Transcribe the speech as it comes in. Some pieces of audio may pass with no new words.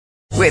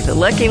With the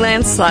Lucky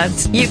Land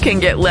Slots, you can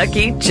get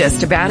lucky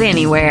just about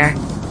anywhere.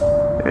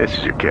 This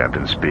is your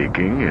captain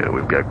speaking.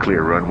 We've got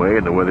clear runway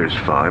and the weather's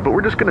fine, but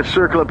we're just going to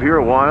circle up here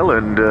a while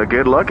and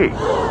get lucky.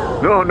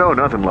 No,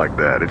 nothing like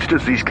that. It's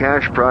just these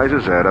cash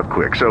prizes add up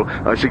quick. So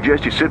I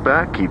suggest you sit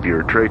back, keep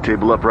your tray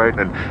table upright,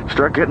 and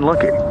start getting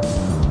lucky.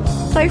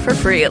 Play for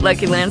free at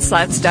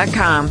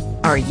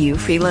LuckyLandSlots.com. Are you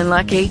feeling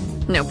lucky?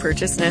 No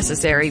purchase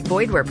necessary.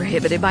 Void where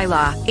prohibited by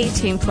law.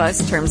 18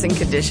 plus terms and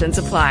conditions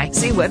apply.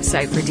 See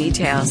website for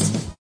details.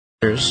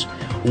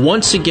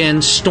 Once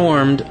again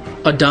stormed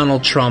a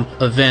Donald Trump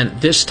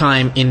event, this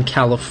time in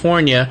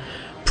California,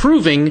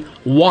 proving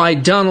why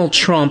Donald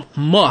Trump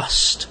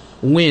must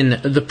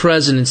win the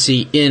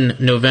presidency in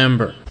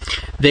November.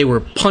 They were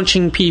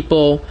punching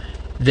people.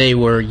 They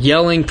were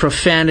yelling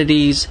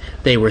profanities.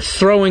 They were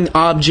throwing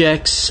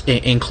objects,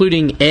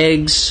 including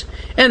eggs.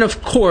 And,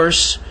 of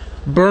course,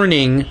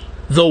 burning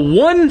the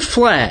one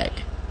flag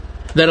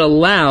that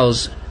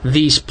allows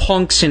these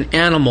punks and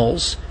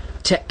animals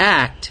to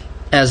act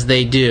as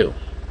they do.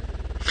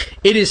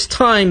 It is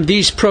time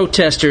these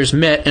protesters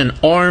met an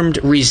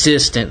armed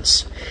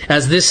resistance,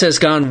 as this has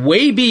gone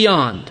way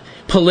beyond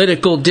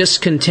political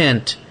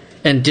discontent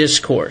and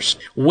discourse.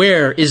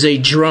 Where is a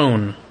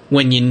drone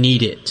when you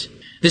need it?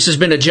 This has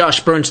been a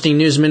Josh Bernstein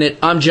News Minute.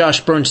 I'm Josh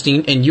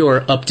Bernstein, and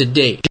you're up to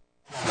date.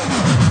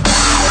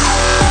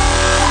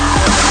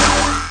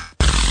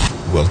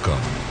 Welcome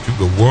to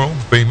the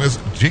world-famous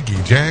Jiggy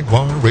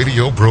Jaguar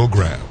radio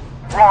program.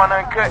 Raw and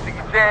uncut, Jiggy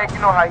Jag, you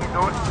know how you do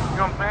it. You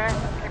know what I'm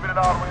saying? Keeping it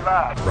all the way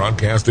live.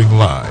 Broadcasting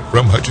live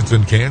from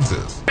Hutchinson,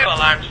 Kansas. Well,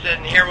 I'm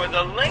sitting here with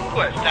a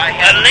linguist. I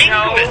had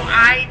no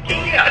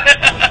idea.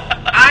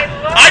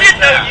 I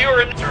didn't know you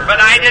were, but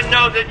I didn't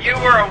know that you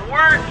were a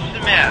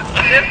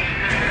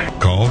wordsmith.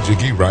 Call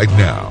Jiggy right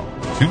now.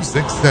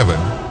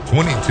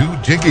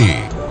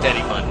 267-22-JIGGY.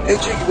 Daddy fun. Hey,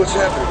 Jiggy, what's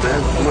happening, man?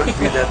 Reminds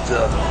me of that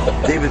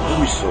David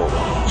Bowie song.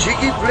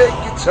 Jiggy play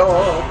guitar.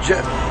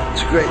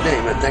 It's a great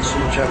name, man. Thanks so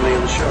much for having me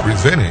on the show.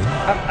 Presenting.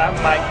 I'm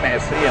Mike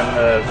Massey,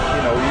 and,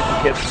 you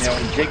can catch me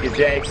on Jiggy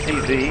Jag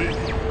TV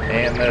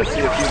and see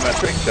a few of my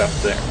trick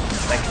shots there.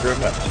 Thank you very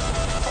much.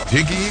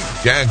 Jiggy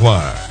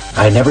Jaguar.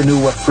 I never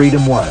knew what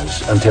freedom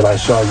was until I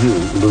saw you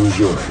lose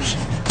yours.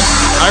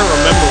 I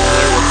remember when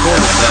they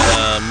recorded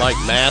that Mike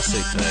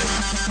Massey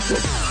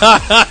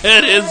thing.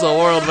 It is a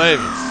world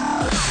famous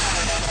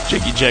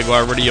Jiggy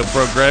Jaguar radio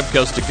program,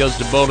 coast to coast,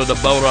 to boda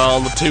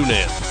on the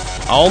TuneIn,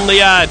 on the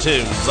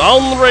iTunes,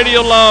 on the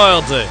Radio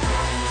Loyalty,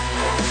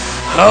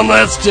 on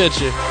that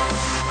Stitcher.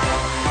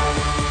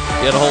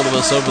 Get a hold of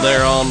us over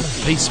there on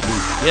Facebook.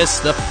 Yes,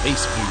 the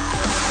Facebook.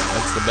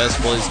 That's the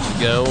best place to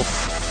go.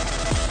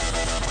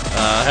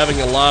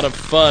 Having a lot of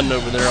fun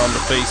over there on the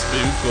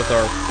Facebook with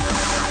our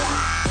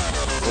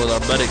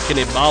buddy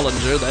Kenny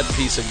Bollinger, that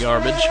piece of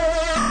garbage.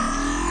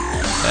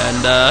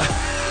 And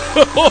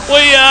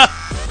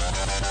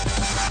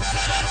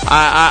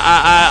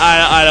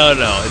I don't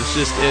know. It's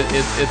just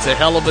it's a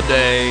hell of a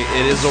day.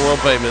 It is a world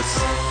famous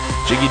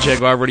Jiggy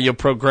Jaguar radio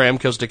program,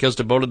 coast to coast,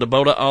 to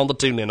boda on the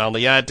TuneIn, on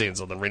the iTunes,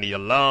 on the Radio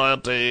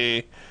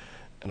Loyalty,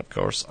 and of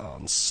course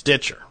on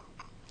Stitcher.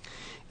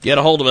 Get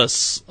a hold of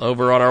us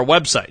over on our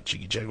website,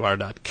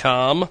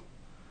 jiggyjaguar.com.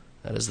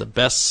 That is the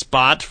best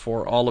spot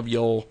for all of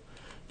your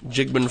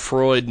Jigman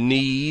Freud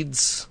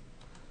needs.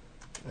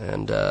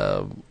 And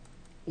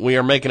we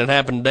are making it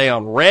happen today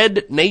on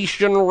Red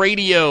Nation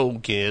Radio,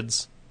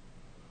 kids.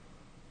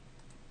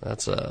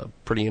 That's a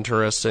pretty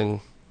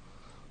interesting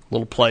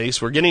little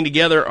place. We're getting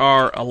together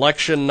our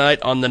election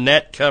night on the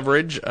net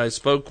coverage. I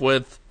spoke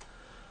with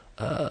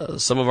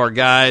some of our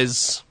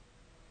guys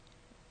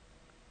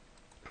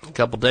a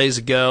couple days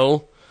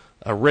ago.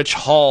 Rich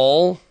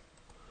Hall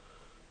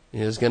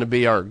is going to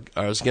be our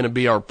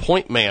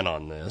point man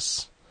on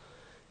this.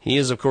 He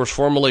is, of course,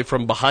 formerly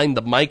from Behind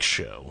the Mic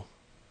Show,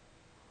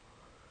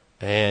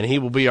 and he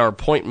will be our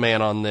point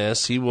man on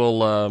this. He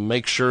will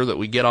make sure that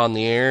we get on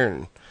the air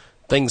and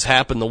things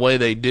happen the way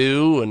they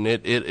do, and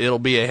it'll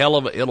be a hell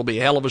of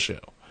a show.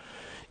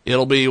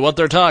 It'll be what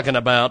they're talking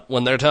about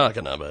when they're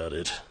talking about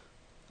it.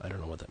 I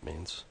don't know what that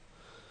means.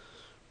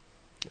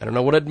 I don't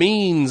know what it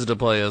means to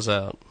play us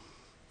out.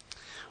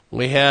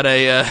 We had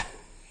a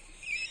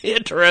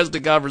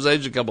interesting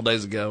conversation a couple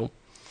days ago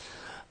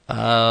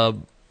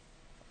on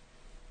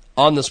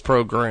this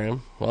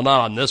program. Well,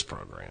 not on this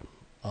program.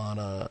 On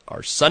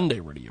our Sunday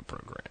radio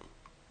program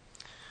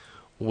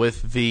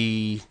with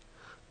the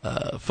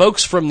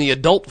folks from the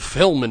adult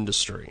film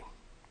industry.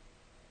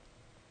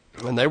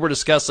 And they were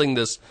discussing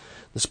this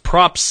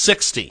Prop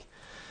 60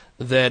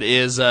 that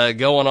is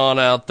going on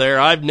out there.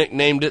 I've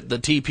nicknamed it the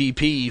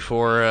TPP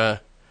for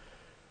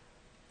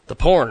the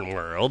porn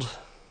world.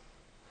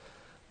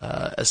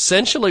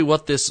 Essentially,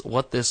 what this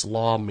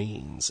law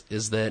means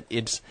is that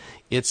it's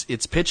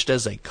pitched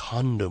as a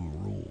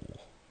condom rule.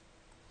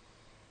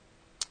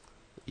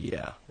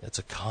 Yeah, it's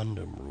a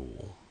condom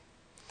rule.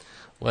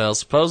 Well,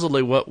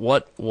 supposedly,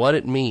 what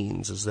it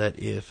means is that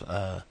if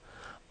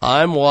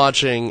I'm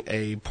watching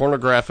a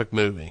pornographic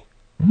movie.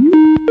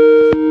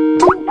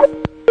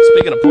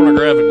 Speaking of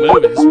pornographic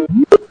movies,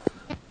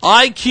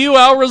 IQ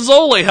Al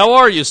Rizzoli. How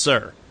are you,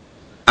 sir?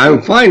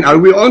 I'm fine. Are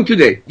we on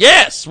today?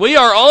 Yes, we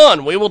are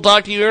on. We will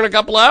talk to you here in a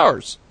couple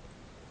hours.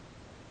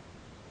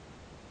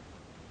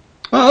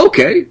 Oh,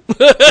 okay.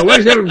 So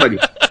where's everybody?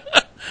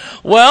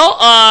 Well,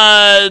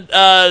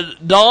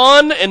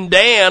 Dawn and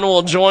Dan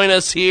will join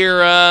us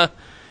here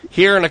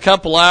in a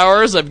couple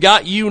hours. I've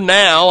got you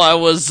now. I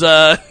was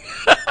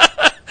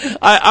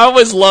I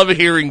always love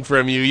hearing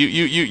from you.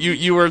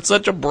 You are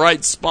such a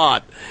bright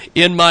spot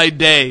in my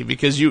day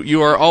because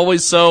you are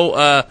always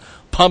so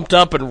pumped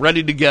up and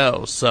ready to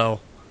go. So,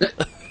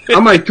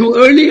 am I too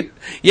early?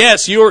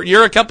 Yes,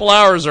 you're a couple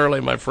hours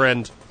early, my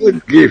friend.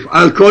 Good gift.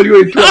 I'll call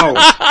you in 2 hours.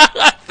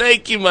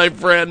 Thank you, my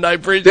friend. I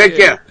appreciate it. Take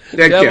care.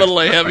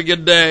 Definitely. Have a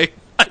good day.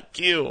 Thank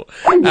you,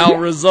 Al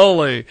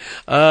Rizzoli,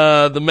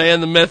 the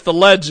man, the myth, the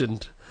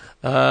legend,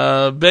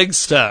 big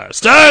star,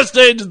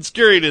 stage and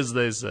screen, as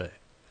they say.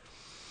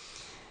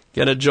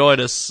 Gonna join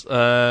us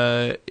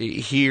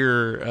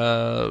here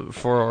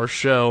for our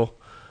show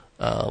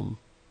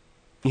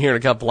here in a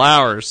couple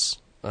hours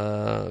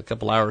time,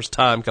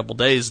 couple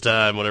days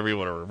time, whatever you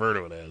want to refer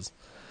to it as.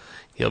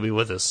 He'll be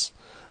with us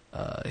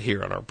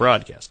here on our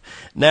broadcast.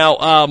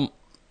 Now,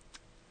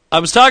 I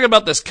was talking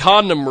about this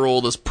condom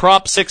rule, this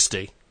Prop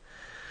 60.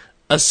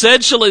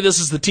 Essentially, this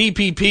is the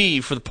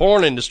TPP for the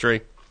porn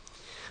industry.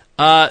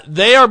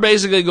 They are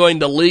basically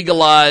going to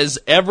legalize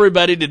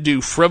everybody to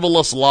do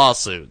frivolous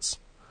lawsuits.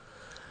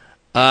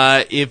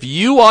 If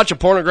you watch a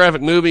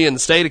pornographic movie in the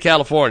state of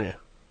California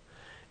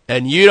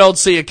and you don't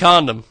see a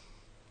condom,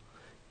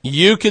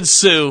 you could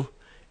sue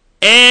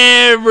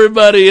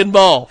everybody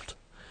involved.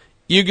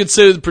 You could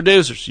sue the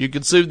producers. You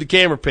could sue the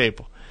camera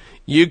people.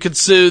 You could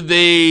sue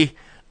the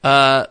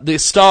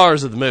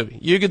stars of the movie.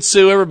 You could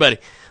sue everybody.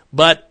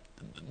 But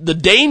the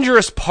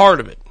dangerous part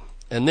of it,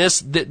 and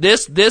this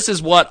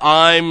is what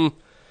I'm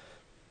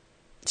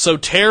so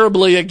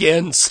terribly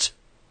against,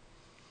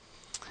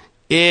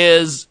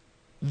 is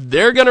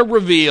they're going to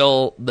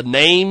reveal the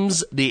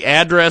names, the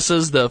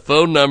addresses, the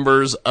phone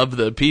numbers of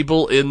the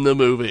people in the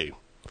movie.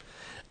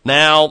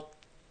 Now,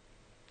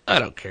 I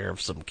don't care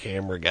if some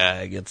camera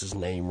guy gets his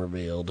name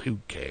revealed. Who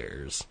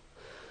cares?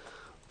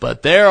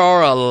 But there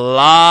are a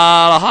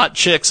lot of hot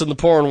chicks in the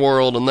porn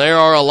world, and there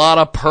are a lot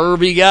of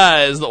pervy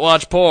guys that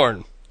watch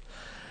porn.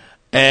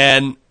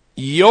 And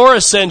you're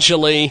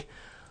essentially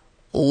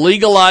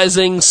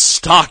legalizing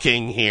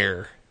stalking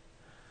here.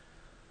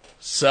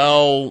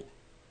 So,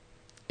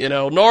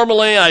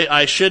 normally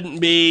I shouldn't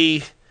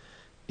be,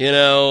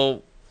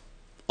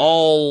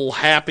 all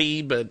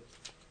happy, but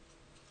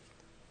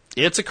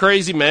it's a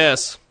crazy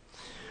mess.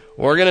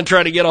 We're going to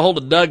try to get a hold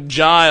of Doug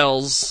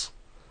Giles.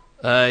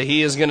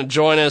 He is going to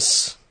join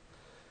us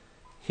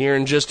here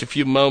in just a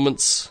few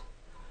moments.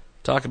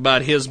 Talk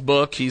about his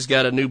book. He's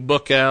got a new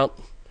book out.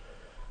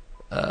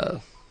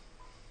 Going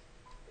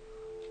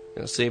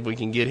to see if we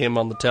can get him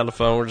on the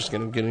telephone. We're just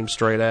going to get him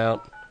straight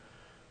out.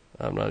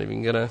 I'm not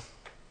even going to.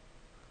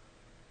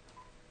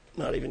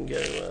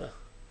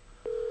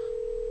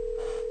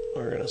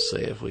 We're going to see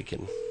if we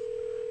can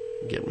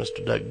get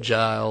Mr. Doug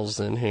Giles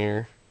in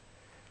here.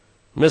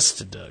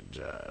 Mr. Doug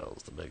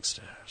Giles, the big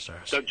star.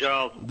 Doug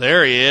Giles.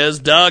 There he is.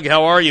 Doug,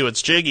 how are you?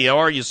 It's Jiggy. How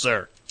are you,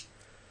 sir?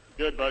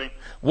 Good, buddy.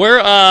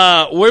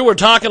 We were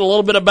talking a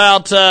little bit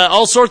about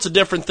all sorts of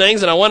different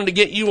things, and I wanted to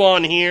get you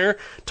on here,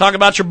 talk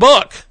about your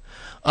book.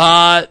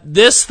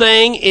 This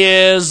thing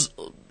is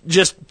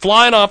just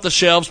flying off the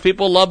shelves.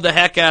 People love the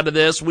heck out of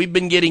this. We've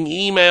been getting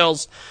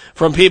emails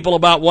from people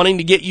about wanting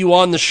to get you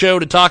on the show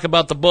to talk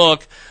about the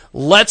book.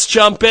 Let's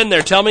jump in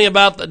there. Tell me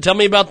about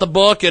the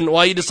book and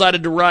why you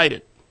decided to write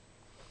it.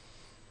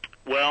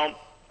 Well,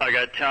 I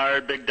got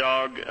tired, big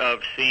dog, of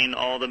seeing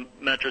all the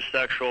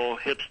metrosexual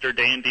hipster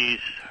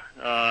dandies.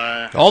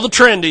 All the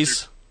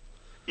trendies.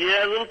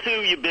 Yeah, a little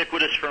too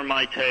ubiquitous for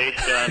my taste.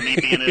 Me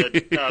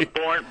being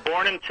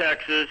born in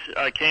Texas,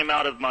 I came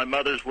out of my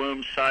mother's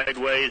womb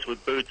sideways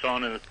with boots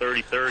on in a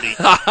 30-30.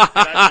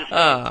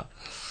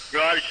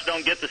 I just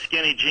don't get the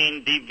skinny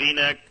jean, deep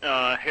V-neck,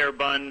 hair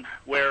bun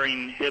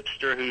wearing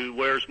hipster who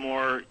wears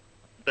more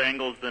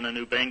bangles than a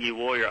new bangy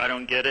warrior. I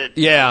don't get it.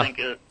 Yeah. I think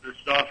the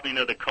softening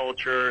of the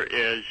culture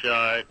is,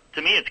 to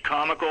me, it's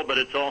comical, but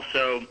it's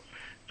also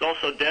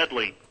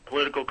deadly.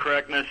 Political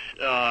correctness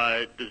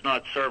does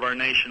not serve our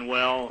nation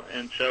well,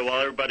 and so while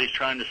everybody's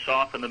trying to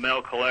soften the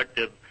male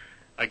collective,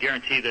 I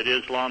guarantee that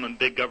Islam and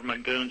big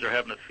government goons are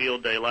having a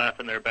field day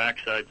laughing their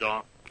backsides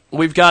off.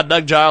 We've got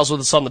Doug Giles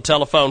with us on the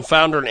telephone,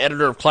 founder and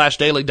editor of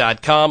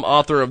ClashDaily.com,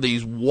 author of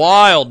the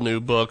wild new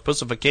book,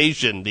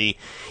 Pussification, the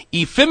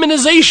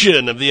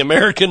effeminization of the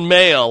American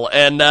male.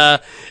 And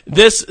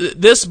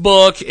this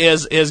book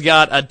has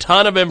got a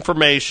ton of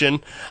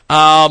information.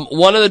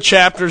 One of the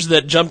chapters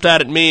that jumped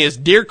out at me is,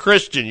 Dear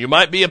Christian, you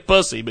might be a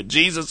pussy, but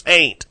Jesus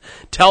ain't.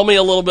 Tell me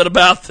a little bit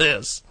about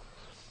this.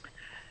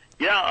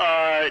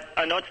 Yeah,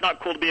 I know it's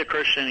not cool to be a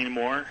Christian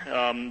anymore,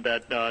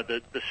 that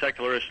the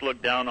secularists look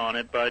down on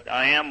it, but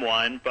I am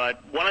one.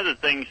 But one of the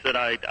things that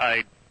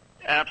I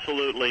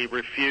absolutely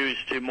refuse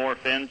to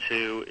morph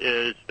into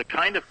is the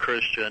kind of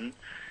Christian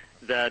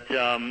that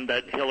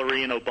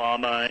Hillary and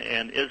Obama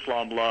and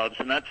Islam loves,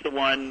 and that's the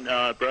one,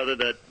 brother,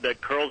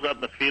 that curls up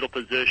in the fetal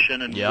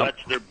position and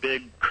wets their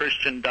big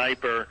Christian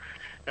diaper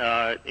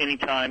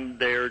anytime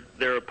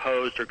they're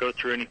opposed or go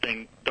through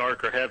anything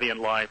dark or heavy in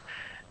life.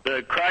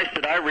 The Christ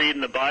that I read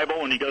in the Bible,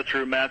 when you go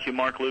through Matthew,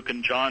 Mark, Luke,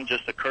 and John,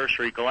 just a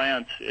cursory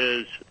glance,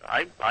 is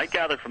I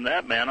gather from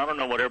that man. I don't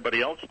know what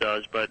everybody else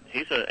does, but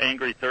he's an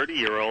angry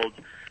 30-year-old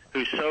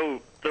who's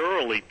so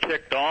thoroughly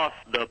ticked off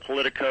the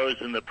politicos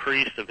and the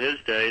priests of his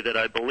day that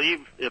I believe,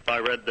 if I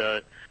read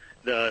the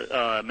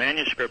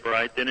manuscript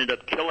right, they ended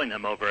up killing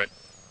him over it.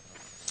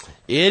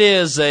 It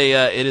is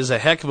a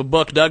heck of a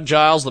book. Doug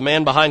Giles, the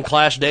man behind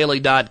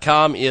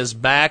ClashDaily.com, is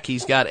back.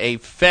 He's got a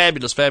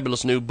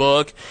fabulous new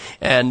book,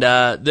 and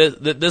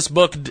this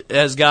book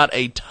has got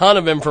a ton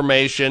of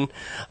information.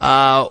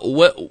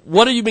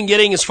 What have you been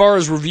getting as far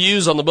as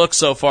reviews on the book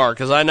so far?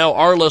 Because I know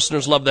our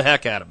listeners love the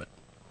heck out of it.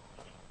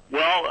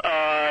 Well,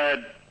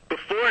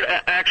 before it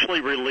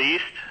actually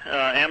released,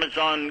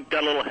 Amazon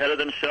got a little ahead of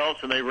themselves,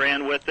 and they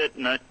ran with it,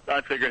 and I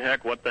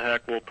figured, what the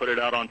heck, we'll put it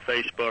out on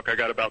Facebook. I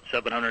got about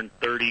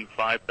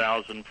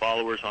 735,000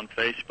 followers on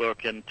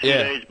Facebook. In 2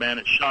 days, man,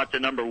 it shot to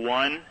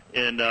 #1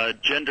 in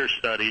gender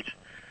studies.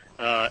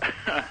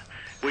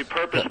 We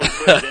purposely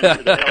put it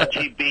into the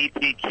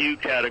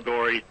LGBTQ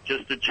category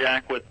just to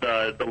jack with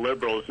the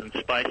liberals and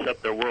spice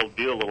up their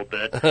worldview a little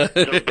bit. So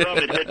boom,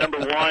 it hit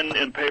 #1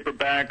 in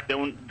paperback.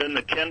 Then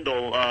the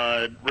Kindle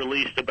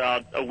released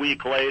about a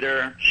week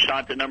later,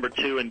 shot to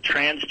 #2 in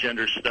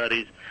transgender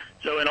studies.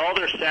 So in all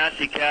their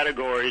sassy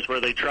categories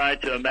where they try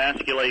to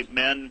emasculate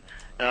men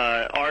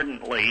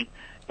ardently,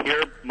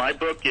 here my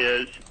book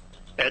is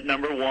at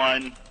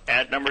 #1,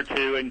 at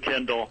 #2 in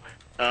Kindle.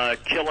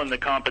 Killing the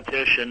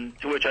competition,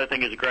 to which I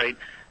think is great.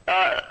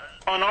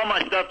 On all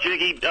my stuff,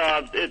 Jiggy,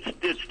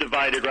 it's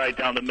divided right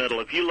down the middle.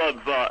 If you love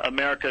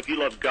America, if you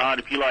love God,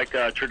 if you like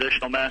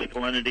traditional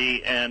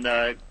masculinity and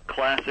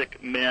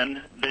classic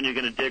men, then you're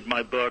going to dig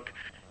my book.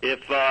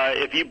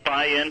 If you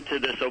buy into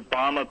this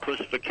Obama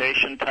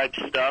pussification type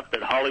stuff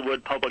that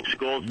Hollywood public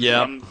schools,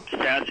 some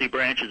sassy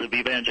branches of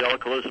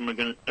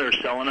evangelicalism are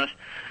selling us,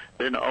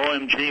 then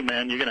OMG,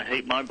 man, you're going to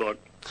hate my book.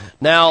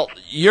 Now,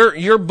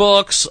 your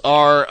books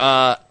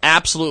are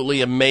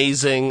absolutely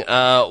amazing.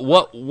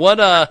 What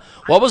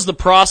was the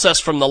process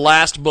from the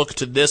last book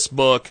to this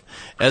book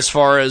as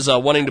far as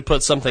wanting to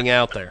put something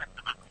out there?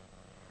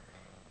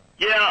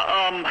 Yeah,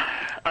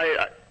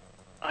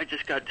 I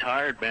just got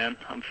tired, man.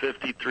 I'm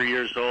 53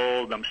 years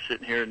old. I'm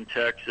sitting here in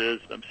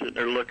Texas. I'm sitting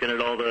there looking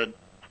at all the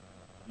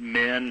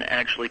men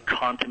actually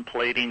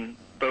contemplating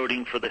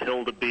voting for the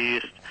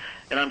wildebeest.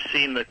 And I'm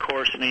seeing the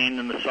coarsening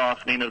and the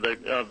softening of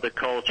the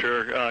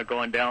culture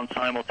going down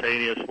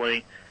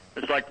simultaneously.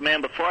 It's like,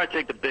 man, before I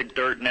take the big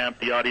dirt nap,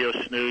 the audio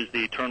snooze,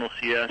 the eternal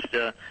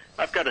siesta,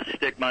 I've got to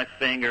stick my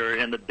finger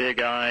in the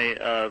big eye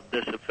of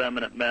this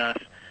effeminate mess.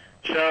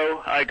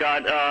 So I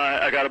got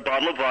a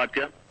bottle of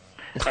vodka.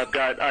 I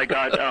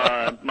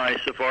got my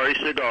Safari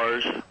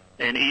cigars.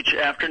 And each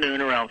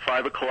afternoon around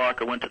 5 o'clock,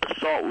 I went to the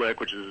Salt Lick,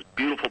 which is a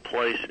beautiful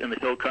place in the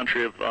hill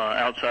country of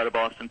outside of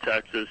Austin,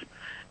 Texas.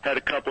 Had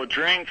a couple of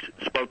drinks,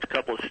 smoked a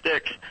couple of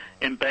sticks,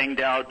 and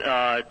banged out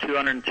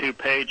 202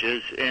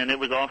 pages, and it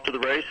was off to the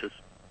races.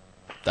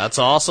 That's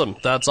awesome.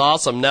 That's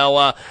awesome.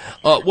 Now,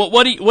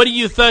 what do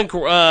you think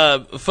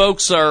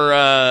folks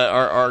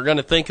are going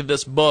to think of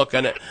this book?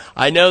 And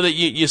I know that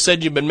you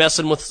said you've been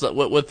messing with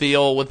the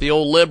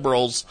old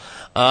liberals.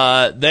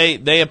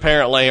 They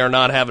apparently are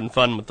not having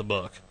fun with the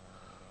book.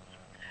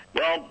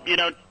 Well,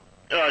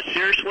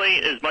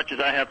 seriously, as much as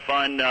I have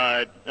fun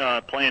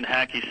playing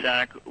hacky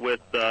sack with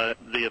the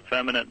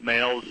effeminate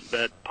males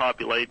that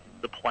populate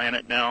the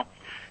planet now,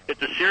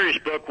 it's a serious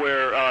book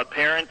where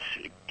parents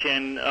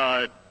can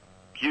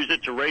use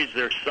it to raise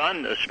their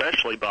son,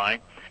 especially by.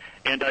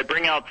 And I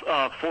bring out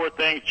 4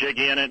 things,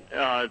 Jiggy, in it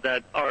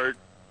that are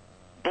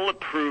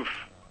bulletproof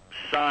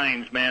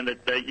signs, man,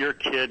 that your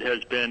kid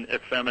has been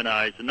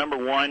effeminized. And number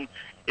 1,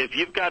 if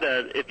you've got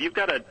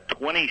a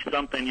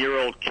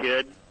 20-something-year-old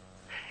kid,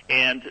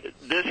 and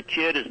this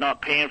kid is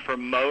not paying for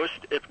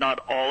most, if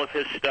not all of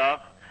his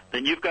stuff,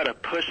 then you've got a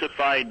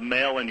pussified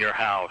male in your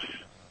house.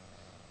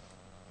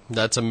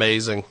 That's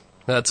amazing.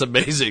 That's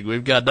amazing.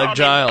 We've got Doug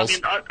Giles.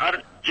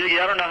 Jiggy,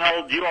 I don't know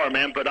how old you are,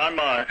 man, but I'm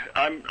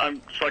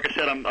so like I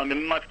said, I'm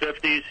in my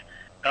 50s.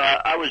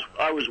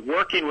 I was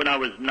working when I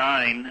was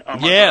 9 on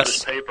my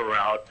father's paper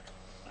route.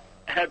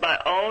 Had my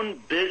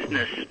own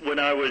business when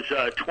I was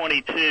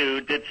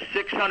 22. Did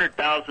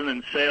 $600,000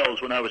 in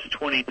sales when I was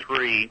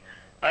 23.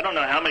 I don't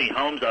know how many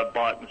homes I've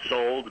bought and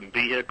sold and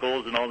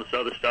vehicles and all this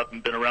other stuff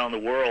and been around the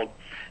world.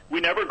 We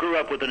never grew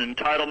up with an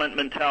entitlement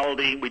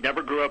mentality. We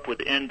never grew up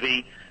with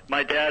envy.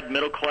 My dad,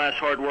 middle-class,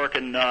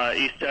 hard-working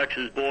East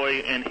Texas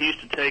boy, and he used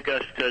to take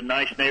us to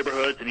nice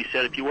neighborhoods, and he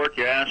said, if you work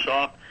your ass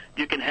off,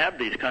 you can have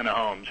these kind of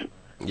homes.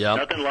 Yep.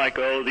 Nothing like,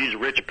 these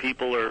rich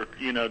people are,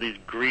 these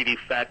greedy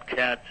fat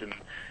cats,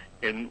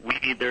 and we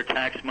need their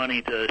tax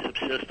money to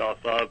subsist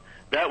off of.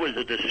 That was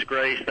a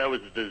disgrace. That was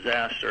a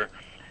disaster.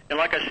 And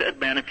like I said,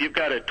 man, if you've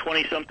got a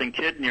 20-something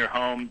kid in your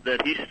home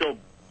that he's still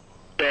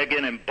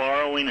begging and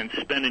borrowing and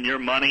spending your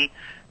money,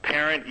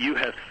 parent, you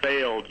have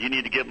failed. You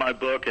need to get my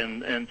book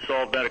and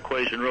solve that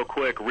equation real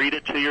quick. Read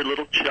it to your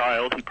little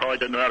child. He probably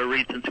doesn't know how to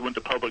read since he went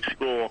to public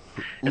school.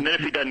 And then if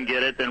he doesn't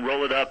get it, then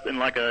roll it up in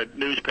like a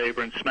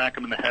newspaper and smack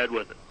him in the head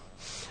with it.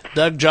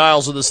 Doug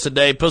Giles with us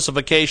today,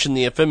 Pussification,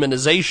 the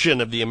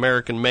Effeminization of the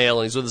American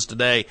Male. He's with us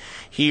today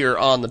here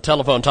on the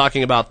telephone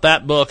talking about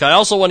that book. I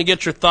also want to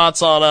get your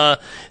thoughts on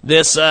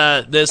this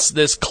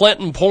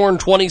Clinton porn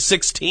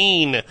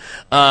 2016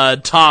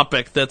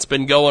 topic that's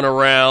been going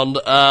around.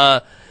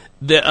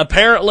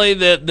 Apparently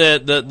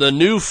the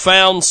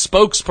newfound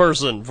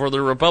spokesperson for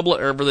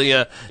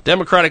the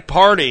Democratic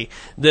Party,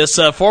 this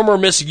former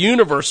Miss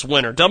Universe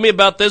winner. Tell me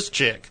about this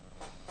chick.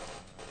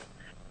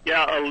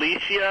 Yeah,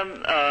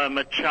 Alicia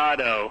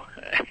Machado,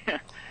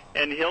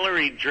 and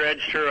Hillary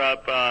dredged her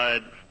up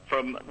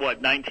from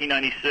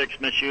 1996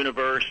 Miss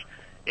Universe,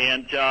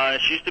 and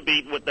she used to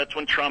be. That's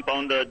when Trump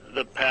owned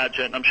the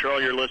pageant. I'm sure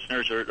all your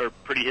listeners are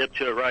pretty hip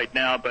to it right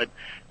now, but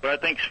what I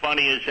think's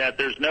funny is that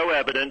there's no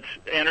evidence.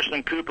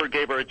 Anderson Cooper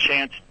gave her a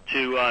chance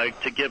to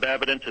give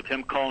evidence of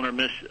him calling her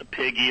Miss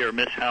Piggy or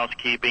Miss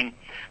Housekeeping.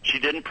 She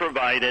didn't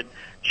provide it.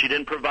 She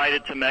didn't provide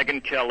it to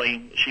Megyn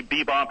Kelly. She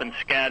bebop and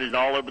scattered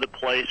all over the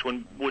place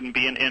when wouldn't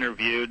being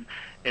interviewed.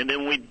 And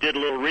then we did a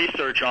little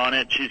research on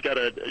it. She's got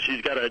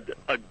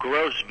a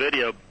gross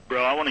video,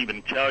 bro. I won't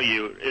even tell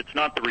you. It's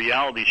not the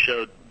reality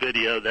show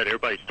video that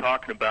everybody's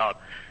talking about,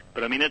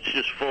 but I mean it's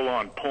just full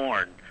on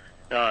porn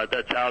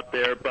that's out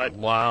there. But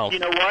wow. You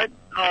know what?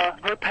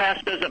 Her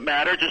past doesn't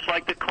matter, just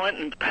like the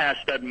Clintons'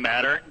 past doesn't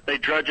matter. They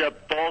drudge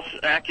up false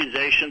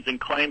accusations and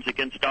claims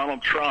against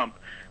Donald Trump.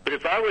 But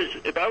if I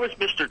was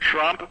Mr.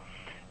 Trump,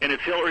 and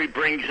if Hillary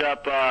brings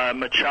up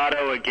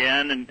Machado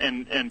again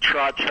and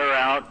trots her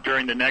out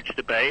during the next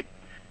debate,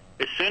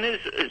 as soon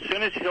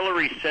as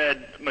Hillary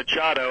said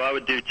Machado, I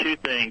would do two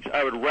things.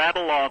 I would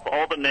rattle off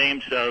all the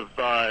names of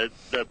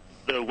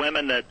the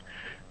women that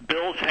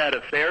Bill's had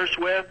affairs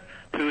with,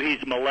 who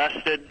he's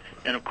molested,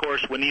 and of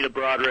course Juanita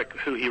Broderick,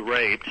 who he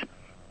raped.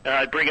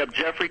 I'd bring up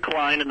Jeffrey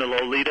Klein and the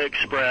Lolita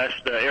Express,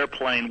 the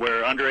airplane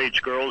where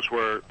underage girls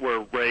were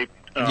raped.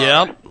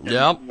 Yep.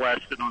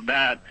 Molested on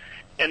that.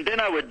 And then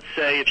I would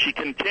say, if she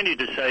continued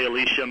to say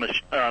Alicia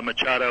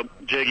Machado,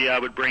 Jiggy, I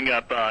would bring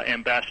up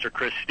Ambassador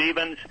Chris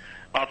Stevens,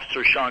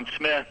 Officer Sean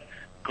Smith,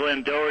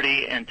 Glenn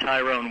Doherty, and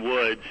Tyrone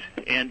Woods.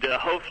 And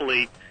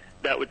hopefully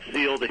that would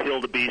seal the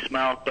Hill to Beast's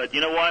mouth. But you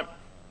know what?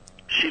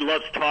 She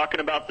loves talking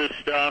about this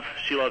stuff.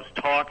 She loves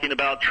talking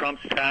about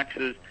Trump's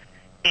taxes.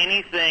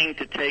 Anything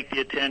to take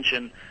the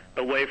attention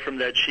away from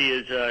that. She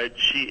is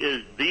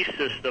the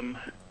system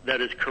that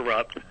is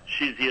corrupt.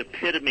 She's the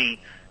epitome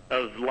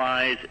of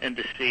lies and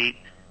deceit,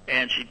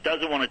 and she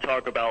doesn't want to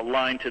talk about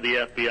lying to the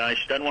FBI.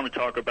 She doesn't want to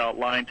talk about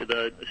lying to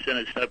the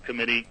Senate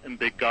subcommittee in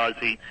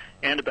Benghazi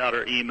and about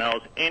her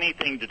emails,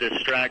 anything to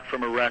distract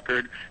from a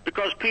record,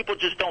 because people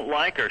just don't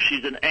like her.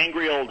 She's an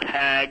angry old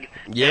hag.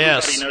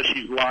 Yes. Everybody knows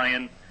she's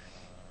lying.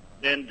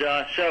 And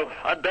so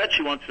I bet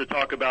she wants to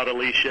talk about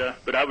Alicia,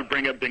 but I would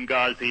bring up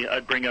Benghazi.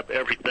 I'd bring up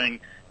everything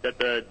that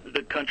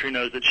the country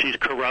knows that she's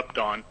corrupt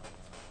on.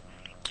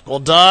 Well,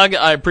 Doug,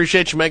 I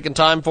appreciate you making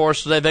time for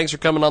us today. Thanks for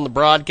coming on the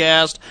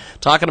broadcast,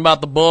 talking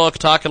about the book,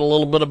 talking a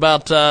little bit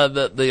about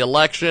the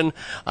election.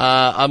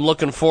 I'm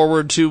looking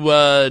forward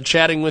to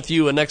chatting with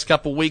you the next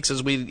couple weeks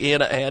as we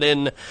head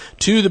in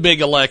to the big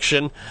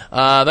election.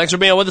 Thanks for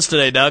being with us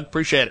today, Doug.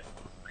 Appreciate it.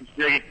 Thanks,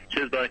 Jiggy.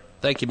 Cheers, bye.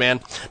 Thank you,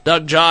 man.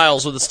 Doug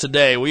Giles with us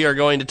today. We are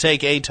going to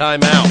take a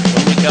time out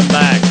when we come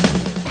back.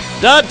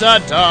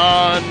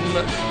 Dun-dun-dun!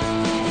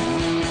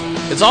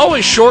 It's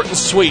always short and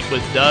sweet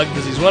with Doug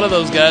because he's one of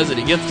those guys that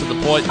he gets to the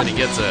point that he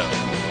gets out.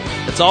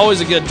 It's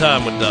always a good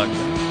time with Doug.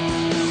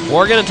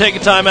 We're going to take a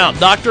time out.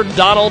 Dr.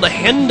 Donald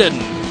Hendon,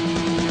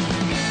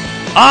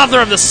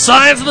 author of The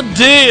Science of the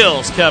Deal,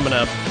 is coming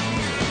up.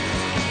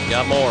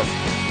 Got more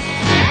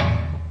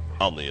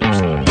on the other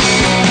side.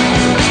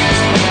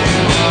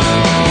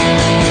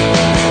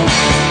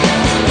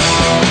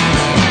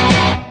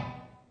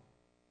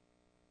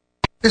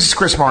 This is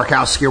Chris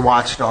Markowski, your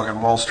watchdog on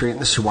Wall Street,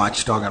 and this is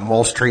Watchdog on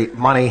Wall Street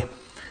Money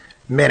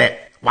Minute.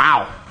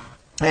 Wow.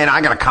 And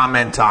I got a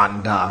comment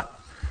on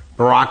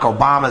Barack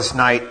Obama's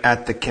night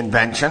at the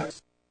convention.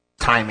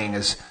 Timing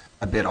is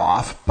a bit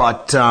off,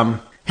 but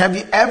have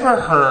you ever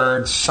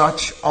heard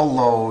such a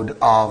load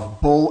of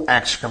bull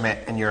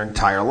excrement in your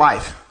entire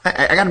life?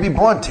 I got to be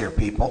blunt here,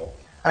 people.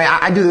 I mean,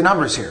 I do the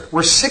numbers here.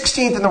 We're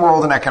 16th in the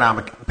world in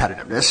economic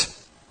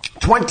competitiveness,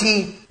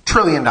 $20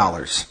 trillion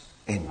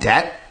in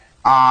debt.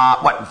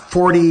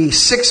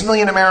 46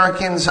 million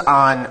Americans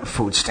on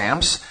food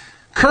stamps.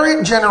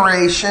 Current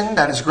generation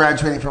that is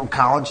graduating from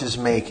college is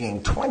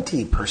making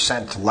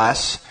 20%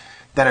 less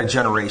than a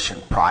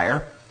generation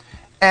prior.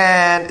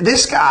 And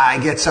this guy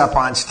gets up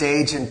on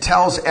stage and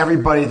tells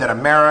everybody that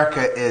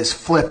America is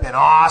flipping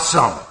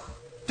awesome.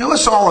 Do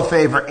us all a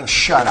favor and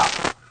shut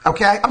up.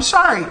 Okay? I'm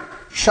sorry.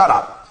 Shut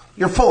up.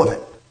 You're full of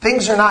it.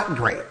 Things are not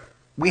great.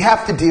 We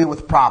have to deal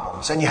with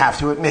problems, and you have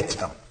to admit to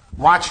them.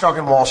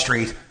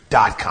 WatchdogOnWallStreet.com.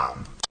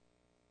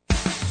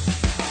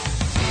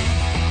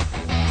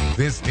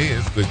 This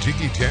is the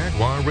Jiggy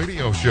Jaguar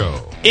Radio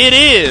Show. It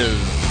is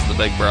the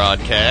big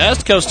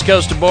broadcast, coast to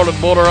coast and border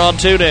to border on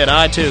TuneIn,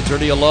 iTunes,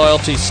 Radio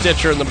Loyalty,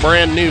 Stitcher, and the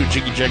brand new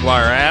Jiggy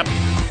Jaguar app.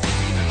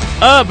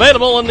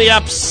 Available in the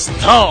App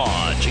Store,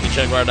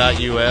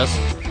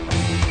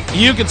 jiggyjaguar.us.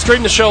 You can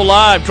stream the show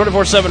live,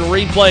 24/7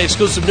 replay,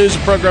 exclusive news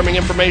and programming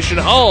information,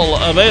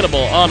 all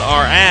available on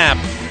our app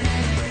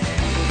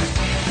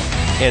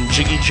and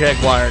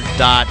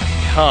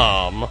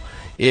jiggyjaguar.com.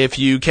 If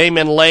you came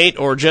in late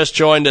or just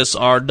joined us,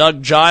 our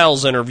Doug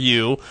Giles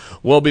interview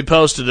will be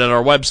posted at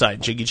our website,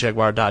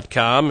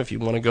 jiggyjaguar.com. If you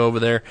want to go over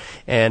there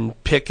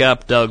and pick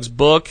up Doug's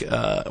book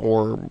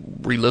or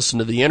re-listen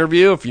to the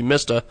interview, if you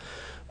missed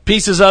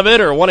pieces of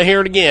it or want to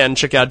hear it again,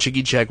 check out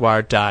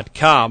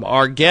jiggyjaguar.com.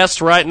 Our guest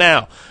right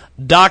now,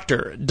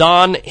 Dr.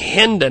 Don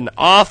Hendon,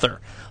 author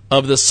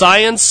of The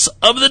Science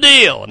of the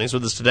Deal, and he's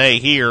with us today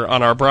here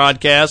on our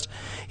broadcast.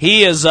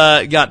 He has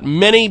got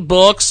many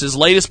books, his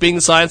latest being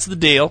The Science of the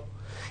Deal.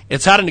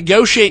 It's how to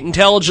negotiate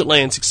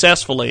intelligently and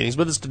successfully, and he's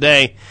with us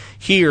today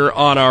here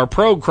on our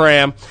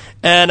program.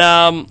 And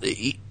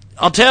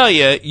I'll tell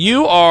you,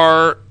 you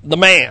are the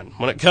man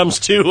when it comes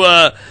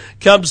to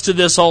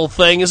this whole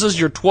thing. This is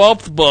your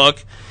 12th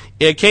book.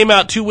 It came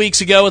out 2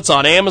 weeks ago. It's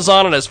on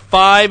Amazon and has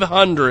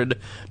 500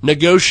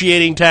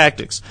 negotiating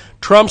tactics.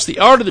 Trump's The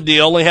Art of the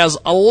Deal only has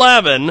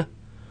 11.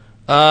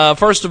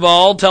 First of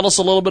all, tell us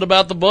a little bit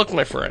about the book,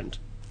 my friend.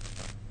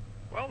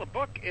 Well, the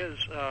book is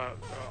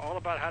all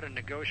about how to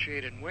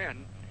negotiate and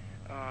win.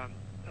 I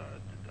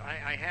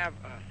have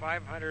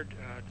 500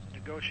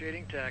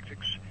 negotiating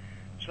tactics.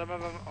 Some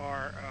of them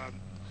are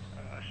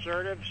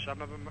assertive,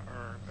 some of them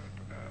are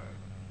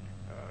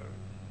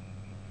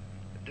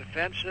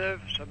defensive,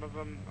 some of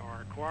them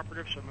are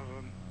cooperative, some of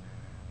them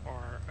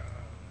are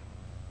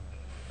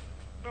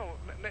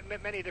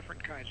many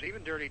different kinds,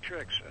 even dirty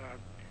tricks.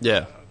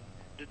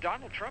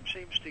 Donald Trump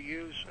seems to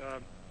use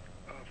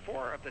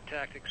 4 of the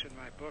tactics in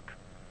my book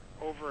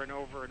over and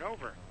over and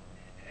over.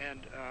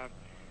 And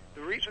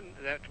the reason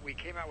that we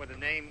came out with the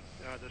name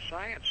The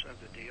Science of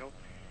the Deal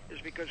is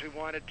because we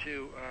wanted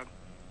to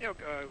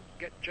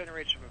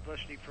generate some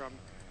publicity from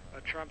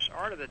Trump's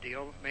Art of the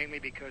Deal, mainly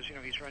because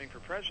he's running for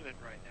president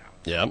right now.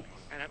 Yeah. And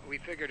we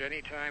figured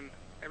every time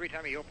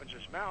he opens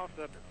his mouth,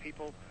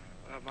 people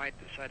might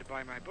decide to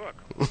buy my book.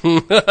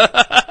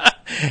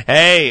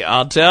 Hey,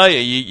 I'll tell you,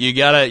 you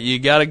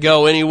gotta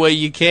go any way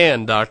you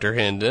can, Dr.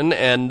 Hendon,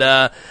 and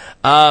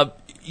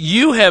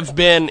you have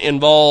been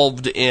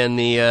involved in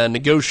the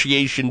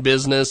negotiation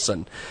business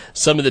and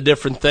some of the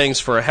different things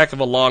for a heck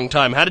of a long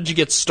time. How did you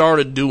get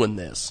started doing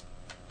this?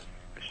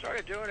 I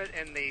started doing it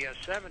in the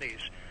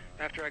 70s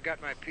after I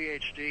got my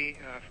PhD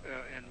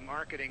in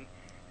marketing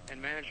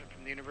and management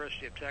from the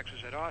University of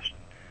Texas at Austin.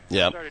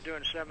 Yep. I started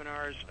doing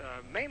seminars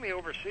mainly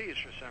overseas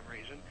for some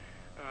reason.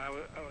 I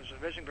was a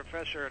visiting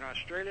professor in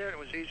Australia, and it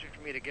was easy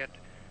for me to get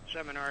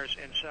seminars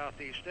in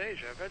Southeast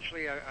Asia.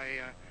 Eventually,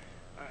 I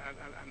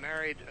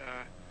married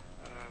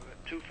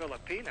 2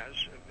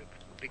 Filipinas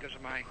because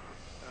of my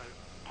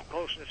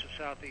closeness to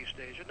Southeast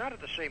Asia. Not at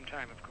the same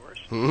time, of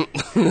course.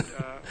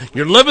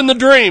 You're living the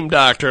dream,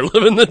 Doctor.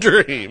 Living the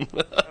dream.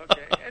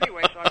 Okay.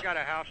 Anyway, so I've got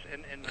a house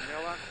in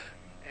Manila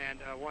and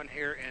one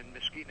here in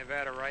Mesquite,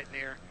 Nevada, right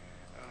near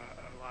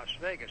Las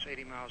Vegas,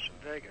 80 miles from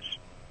Vegas.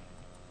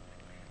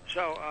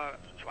 So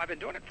I've been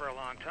doing it for a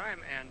long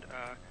time, and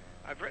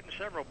I've written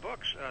several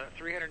books.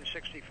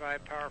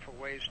 365 Powerful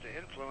Ways to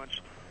Influence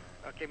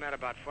came out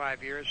about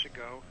 5 years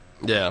ago.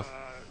 Yeah.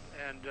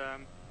 And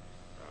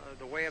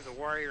The Way of the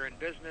Warrior in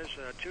Business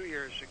 2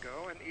 years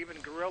ago, and even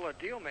Guerrilla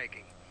Deal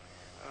Making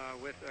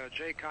with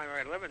J.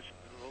 Conrad Levinson,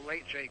 the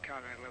late J.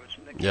 Conrad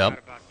Levinson, that came out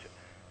about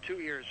 2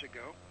 years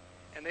ago.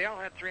 And they all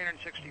had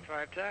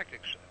 365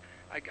 tactics.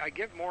 I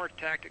give more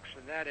tactics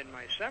than that in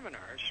my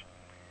seminars,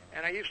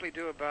 and I usually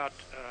do about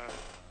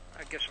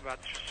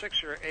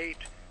 6 or 8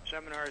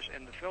 seminars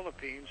in the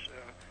Philippines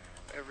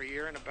every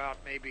year, and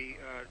about maybe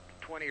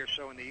 20 or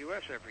so in the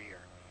U.S. every year.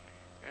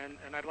 And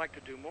I'd like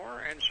to do more,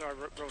 and so I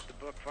wrote the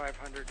book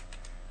 500,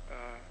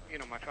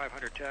 my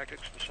 500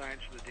 Tactics, The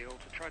Science of the Deal,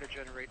 to try to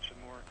generate some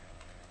more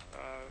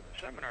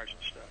seminars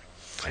and stuff.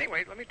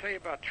 Anyway, let me tell you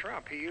about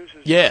Trump. He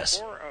uses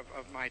 4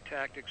 of my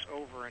tactics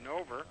over and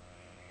over.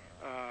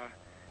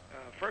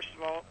 First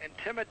of all,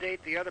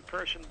 intimidate the other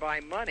person by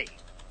money.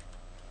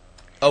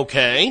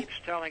 Okay. He keeps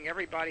telling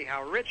everybody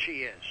how rich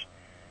he is.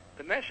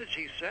 The message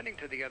he's sending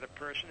to the other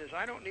person is,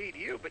 I don't need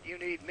you, but you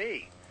need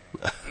me.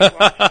 You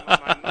want some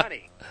of my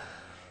money.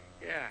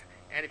 Yeah,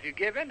 and if you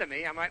give in to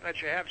me, I might let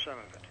you have some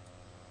of it.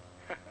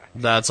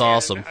 That's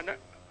awesome.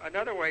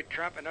 Another way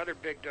Trump and other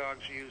big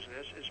dogs use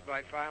this is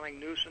by filing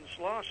nuisance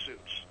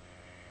lawsuits.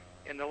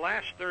 In the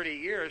last 30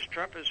 years,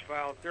 Trump has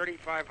filed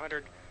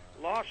 3,500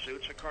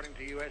 lawsuits, according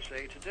to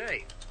USA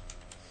Today.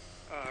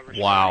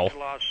 Responding to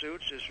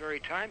lawsuits is very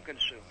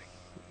time-consuming.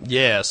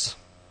 Yes.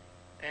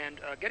 And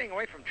getting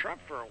away from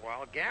Trump for a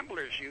while,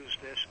 gamblers use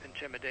this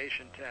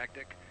intimidation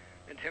tactic,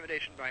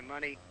 intimidation by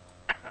money,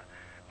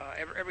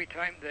 every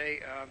time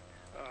they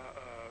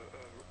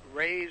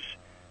raise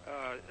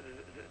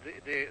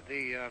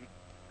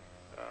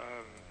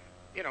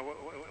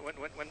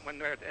when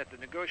they're at the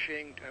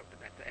negotiating,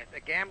 at the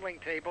gambling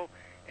table,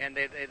 and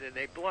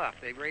they bluff,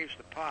 they raise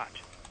the pot.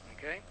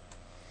 Okay.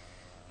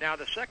 Now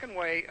the second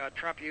way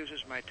Trump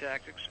uses my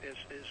tactics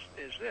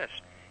is this.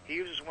 He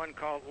uses one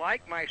called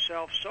 "like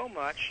myself so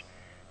much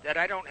that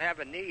I don't have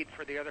a need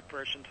for the other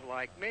person to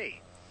like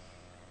me."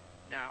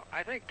 Now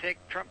I think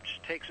Trump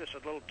takes this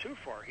a little too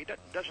far. He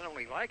doesn't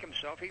only like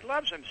himself; he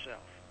loves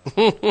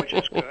himself, which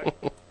is good.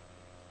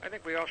 I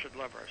think we all should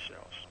love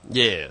ourselves.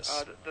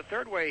 Yes. The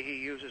third way he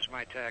uses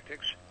my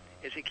tactics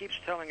is he keeps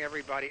telling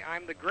everybody,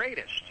 I'm the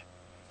greatest.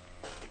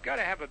 You've got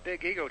to have a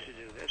big ego to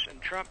do this,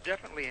 and Trump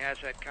definitely has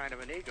that kind of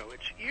an ego.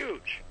 It's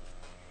huge.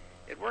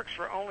 It works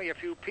for only a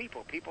few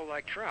people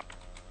like Trump.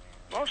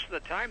 Most of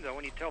the time, though,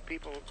 when you tell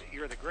people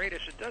you're the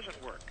greatest, it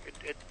doesn't work.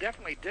 It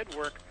definitely did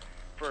work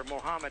for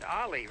Muhammad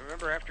Ali.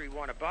 Remember, after he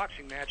won a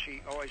boxing match,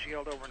 he always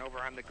yelled over and over,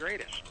 I'm the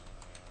greatest.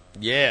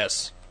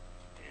 Yes.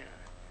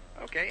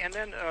 Okay, and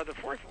then the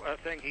fourth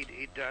thing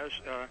he does,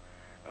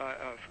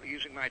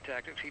 using my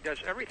tactics, he does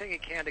everything he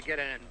can to get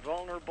an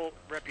invulnerable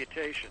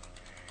reputation.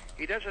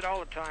 He does it all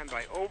the time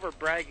by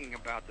over-bragging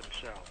about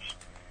themselves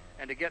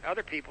and to get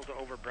other people to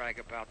over-brag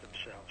about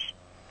themselves.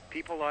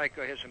 People like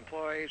his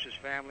employees, his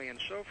family, and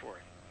so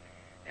forth.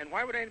 And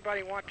why would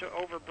anybody want to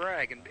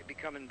over-brag and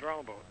become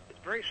invulnerable?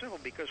 It's very simple,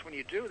 because when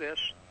you do this,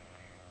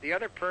 the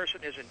other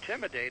person is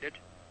intimidated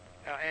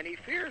and he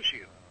fears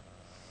you.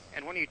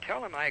 And when you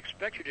tell them, I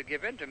expect you to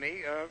give in to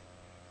me,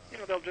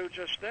 they'll do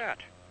just that.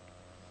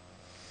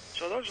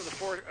 So those are the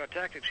four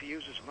tactics he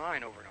uses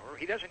mine over and over.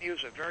 He doesn't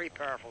use a very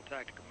powerful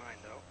tactic of mine,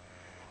 though.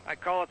 I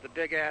call it the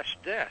big-ass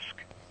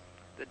desk.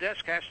 The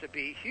desk has to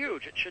be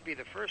huge. It should be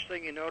the first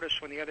thing you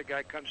notice when the other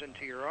guy comes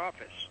into your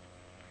office.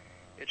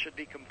 It should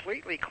be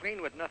completely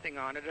clean with nothing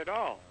on it at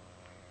all.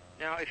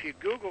 Now, if you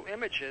Google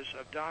images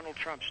of Donald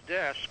Trump's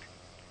desk,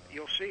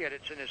 you'll see it.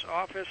 It's in his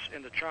office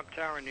in the Trump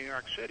Tower in New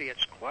York City.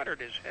 It's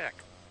cluttered as heck.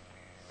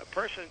 A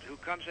person who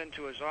comes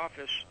into his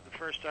office the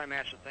first time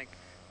has to think,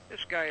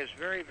 this guy is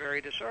very,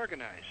 very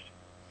disorganized.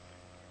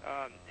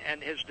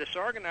 And his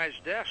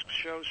disorganized desk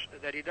shows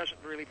that he doesn't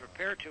really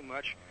prepare too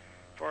much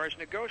for his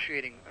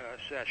negotiating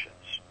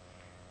sessions.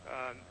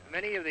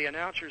 Many of the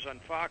announcers on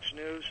Fox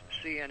News,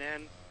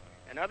 CNN,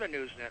 and other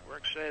news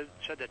networks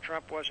said that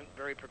Trump wasn't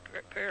very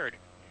prepared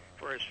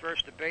for his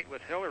first debate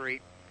with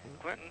Hillary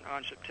Clinton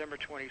on September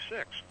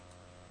 26th.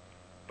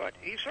 But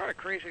he's sort of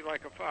crazy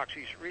like a fox.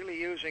 He's really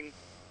using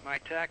my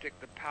tactic,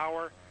 the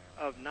power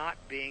of not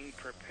being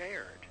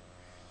prepared.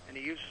 And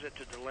he uses it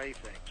to delay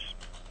things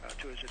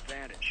to his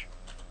advantage.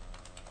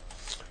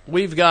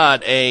 We've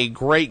got a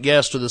great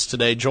guest with us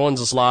today,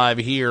 joins us live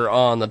here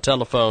on the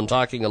telephone,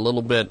 talking a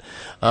little bit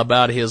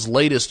about his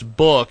latest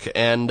book,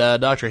 and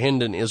Dr.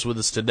 Hendon is with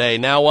us today.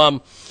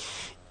 Now,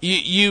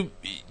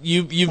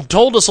 you've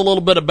told us a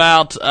little bit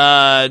about,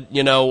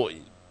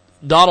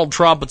 Donald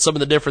Trump and some of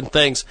the different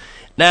things.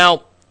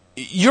 Now,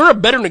 you're a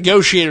better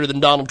negotiator than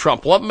Donald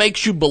Trump. What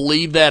makes you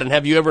believe that, and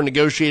have you ever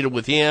negotiated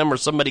with him or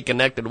somebody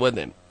connected with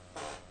him?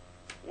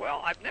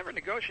 Well, I've never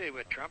negotiated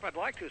with Trump. I'd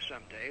like to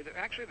someday.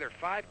 Actually, there are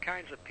 5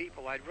 kinds of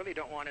people I really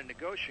don't want to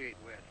negotiate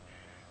with.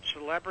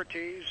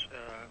 Celebrities,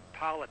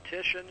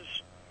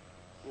 politicians,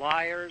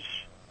 liars,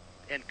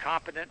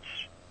 incompetents,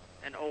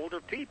 and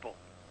older people.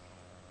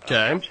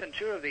 Okay. Trump's in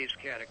 2 of these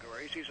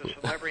categories. He's a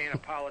celebrity and a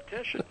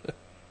politician.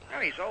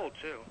 He's old,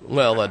 too.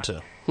 Well, that too.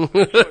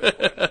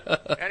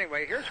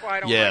 Anyway, here's why I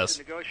don't like to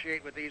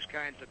negotiate with these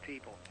kinds of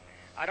people.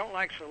 I don't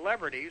like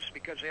celebrities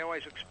because they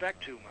always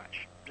expect too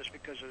much, just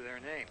because of their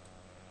name.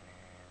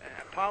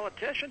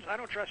 Politicians, I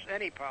don't trust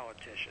any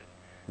politician,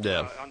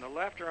 on the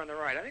left or on the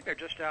right. I think they're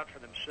just out for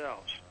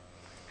themselves.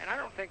 And I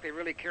don't think they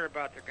really care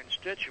about their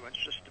constituents,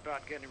 just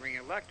about getting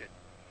reelected.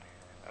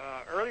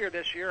 Earlier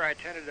this year, I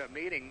attended a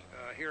meeting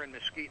here in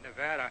Mesquite,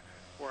 Nevada,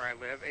 where I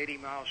live, 80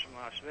 miles from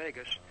Las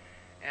Vegas,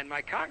 and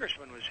my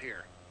congressman was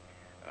here.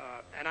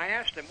 And I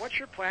asked him, what's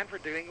your plan for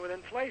dealing with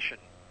inflation?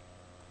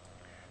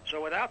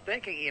 So without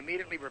thinking, he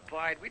immediately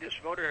replied, we just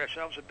voted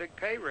ourselves a big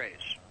pay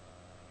raise.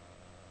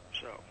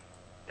 So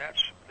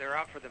they're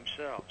out for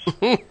themselves.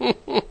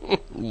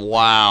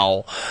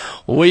 Wow.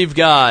 We've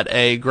got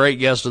a great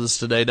guest with us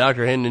today.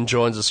 Dr. Hendon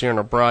joins us here in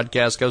our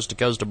broadcast, coast to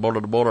coast and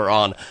border to border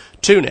on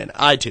TuneIn,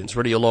 iTunes,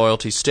 Radio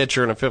Loyalty,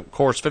 Stitcher, and of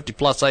course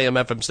 50-plus AM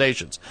FM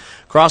stations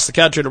across the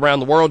country and around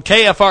the world,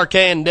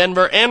 KFRK in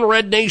Denver, and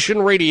Red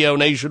Nation Radio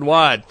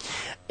nationwide.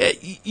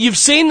 You've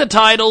seen the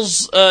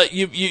titles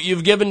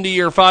you've given to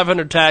your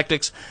 500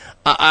 tactics.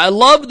 I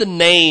love the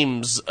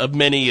names of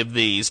many of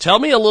these. Tell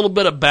me a little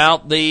bit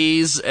about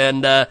these.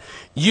 And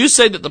you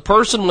say that the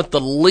person with the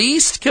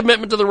least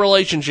commitment to the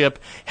relationship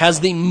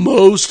has the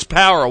most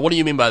power. What do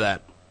you mean by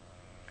that?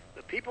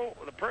 The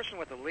person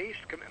with the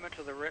least commitment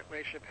to the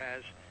relationship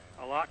has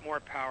a lot more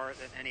power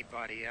than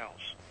anybody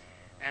else.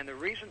 And the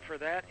reason for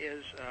that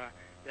is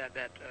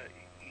that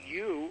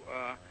you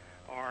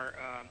are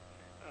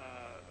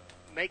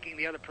making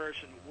the other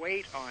person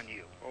wait on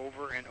you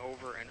over and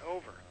over and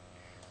over.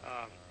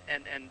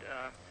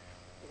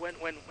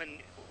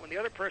 When the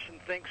other person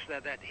thinks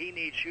that he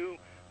needs you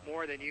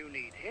more than you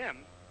need him,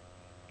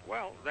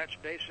 Well, that's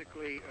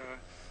basically,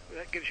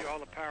 that gives you all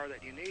the power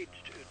that you need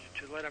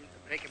to let him,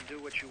 make him do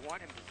what you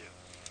want him to do.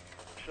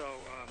 So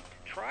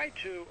try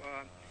to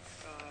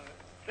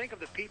think of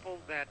the people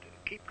that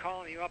keep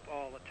calling you up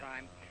all the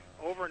time,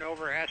 over and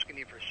over, asking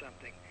you for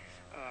something.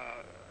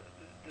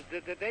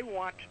 That they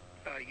want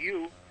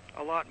you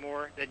a lot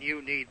more than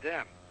you need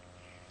them.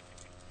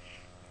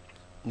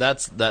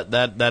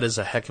 That is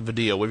a heck of a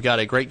deal. We've got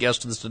a great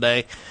guest with us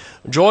today.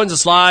 Joins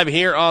us live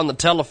here on the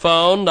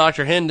telephone.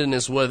 Dr. Hendon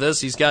is with us.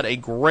 He's got a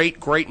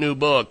great new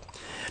book.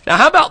 Now,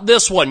 how about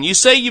this one? You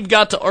say you've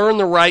got to earn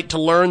the right to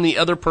learn the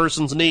other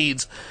person's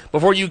needs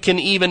before you can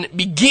even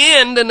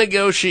begin to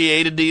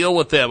negotiate a deal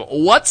with them.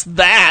 What's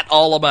that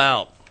all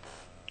about?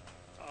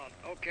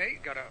 Okay,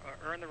 you've got to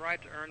earn the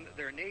right to earn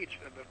their needs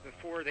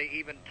before they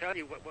even tell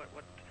you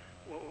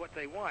what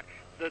they want.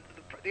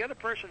 The other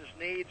person's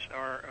needs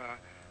are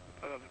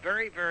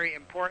very, very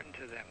important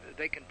to them.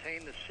 They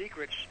contain the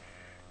secrets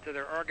to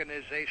their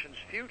organization's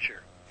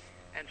future.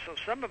 And so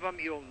some of them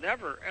you'll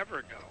never,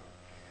 ever know.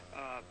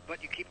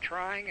 But you keep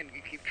trying and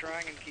you keep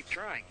trying and keep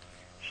trying.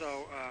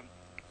 So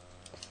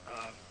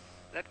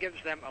that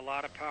gives them a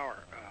lot of power.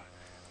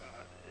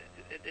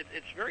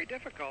 It's very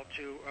difficult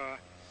to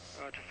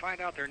find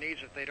out their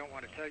needs if they don't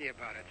want to tell you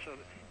about it. So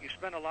you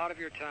spend a lot of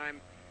your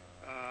time,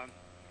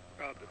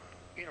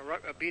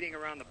 beating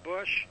around the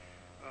bush,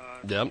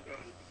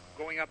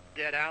 going up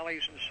dead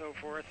alleys and so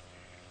forth,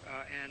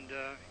 and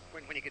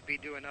when you could be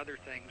doing other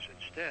things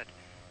instead,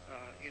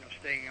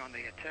 staying on the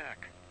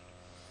attack.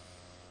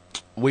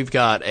 We've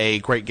got a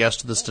great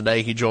guest with us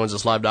today. He joins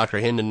us live. Dr.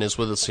 Hendon is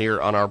with us here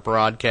on our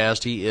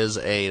broadcast. He is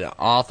an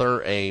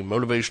author, a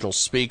motivational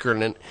speaker,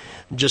 and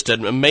just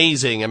an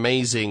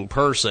amazing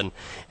person.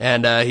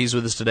 And he's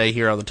with us today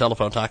here on the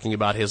telephone talking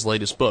about his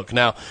latest book.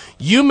 Now,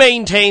 you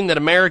maintain that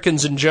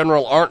Americans in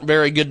general aren't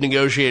very good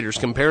negotiators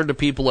compared to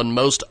people in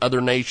most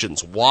other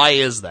nations. Why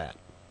is that?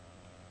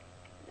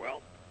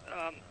 Well,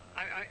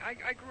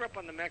 I grew up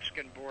on the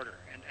Mexican border,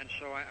 and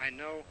so I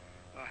know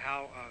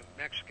how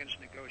Mexicans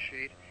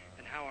negotiate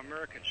and how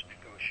Americans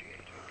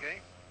negotiate, okay?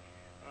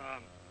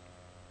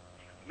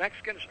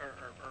 Mexicans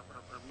are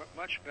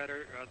much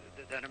better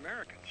than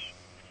Americans.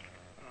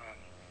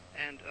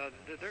 And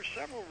there's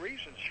several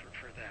reasons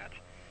for that.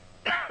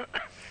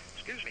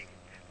 Excuse me.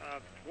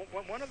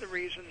 One of the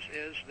reasons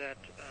is that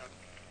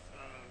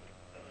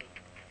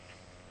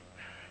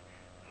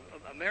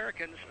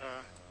Americans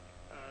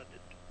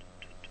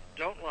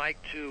don't like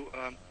to...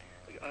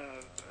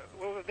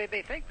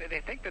 they think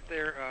that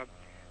they're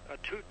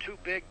too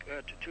big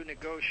to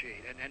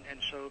negotiate, and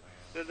so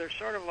they're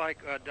sort of like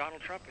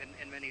Donald Trump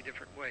in many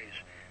different ways.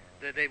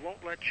 They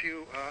won't let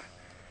you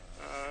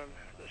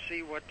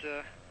see what.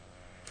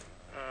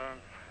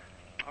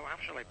 How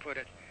shall I put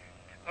it?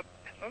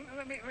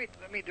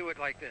 Let me do it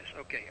like this.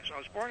 Okay, so I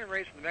was born and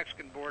raised in the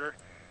Mexican border,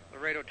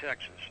 Laredo,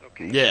 Texas.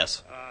 Okay.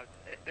 Yes.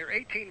 There are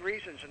 18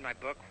 reasons in my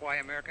book why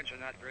Americans are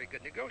not very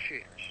good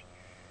negotiators.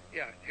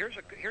 Yeah, here's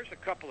a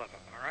couple of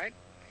them. All right.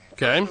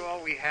 Okay. First of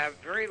all, we have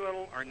very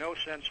little or no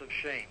sense of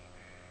shame.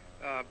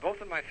 Both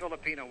of my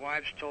Filipino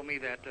wives told me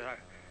that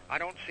I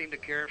don't seem to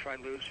care if I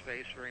lose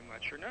face very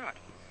much or not.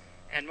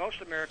 And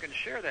most Americans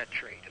share that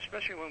trait,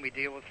 especially when we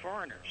deal with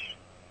foreigners.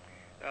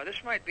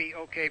 This might be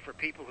okay for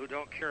people who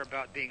don't care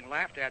about being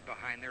laughed at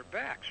behind their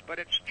backs, but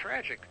it's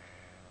tragic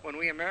when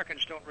we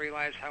Americans don't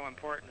realize how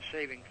important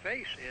saving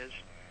face is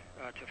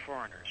to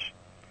foreigners.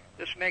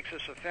 This makes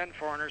us offend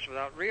foreigners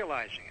without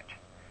realizing it.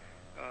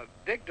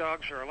 Big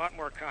dogs are a lot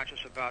more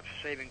conscious about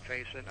saving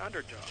face than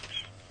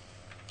underdogs.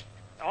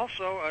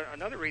 Also,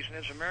 another reason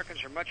is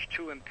Americans are much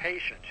too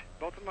impatient.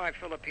 Both of my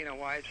Filipino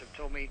wives have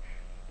told me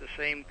the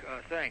same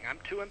thing. I'm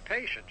too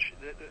impatient.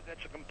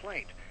 That's a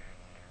complaint.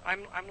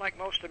 I'm like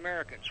most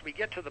Americans. We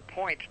get to the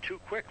point too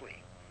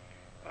quickly.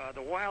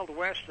 The Wild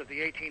West of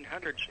the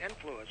 1800s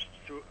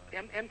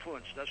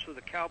influenced us through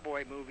the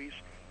cowboy movies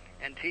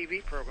and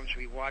TV programs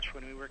we watched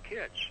when we were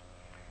kids.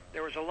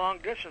 There was a long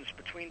distance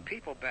between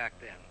people back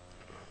then.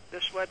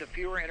 This led to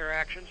fewer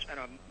interactions and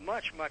a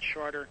much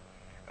shorter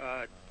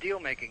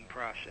deal-making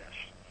process.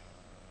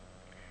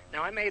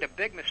 Now, I made a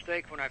big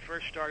mistake when I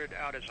first started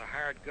out as a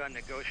hired gun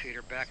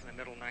negotiator back in the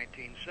middle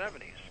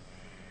 1970s.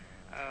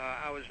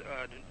 I was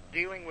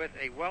dealing with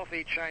a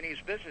wealthy Chinese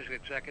business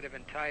executive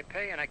in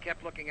Taipei, and I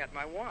kept looking at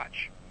my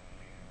watch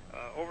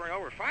over and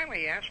over.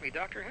 Finally, he asked me,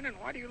 Dr. Hendon,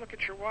 why do you look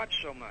at your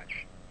watch so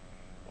much?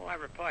 Well, I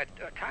replied,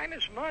 time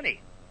is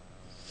money.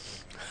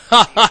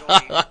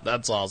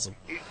 That's awesome.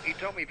 He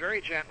told me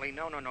very gently,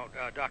 no,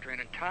 Dr.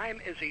 Hendon, time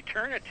is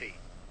eternity.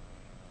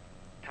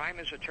 Time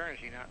is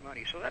eternity, not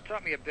money. So that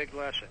taught me a big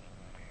lesson.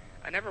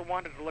 I never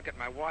wanted to look at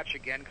my watch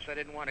again because I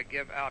didn't want to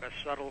give out a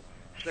subtle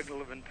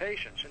signal of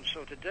impatience. And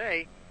so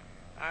today,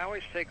 I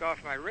always take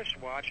off my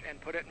wristwatch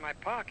and put it in my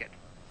pocket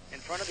in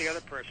front of the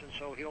other person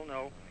so he'll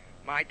know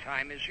my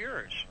time is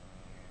yours.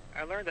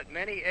 I learned that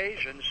many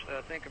Asians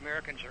think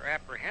Americans are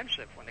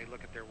apprehensive when they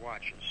look at their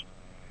watches.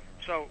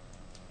 So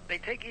they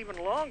take even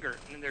longer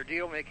in their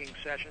deal-making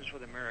sessions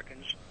with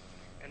Americans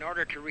in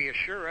order to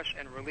reassure us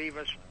and relieve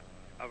us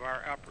of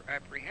our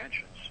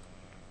apprehensions.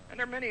 And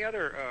there are many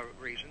other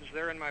reasons.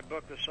 They're in my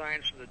book, The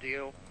Science of the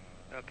Deal,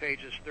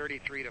 pages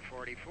 33 to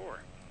 44.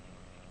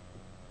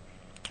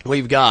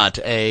 We've got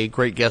a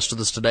great guest with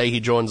us today. He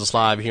joins us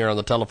live here on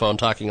the telephone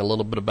talking a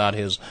little bit about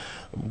his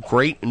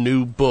great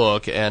new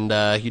book, and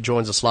he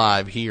joins us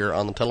live here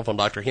on the telephone,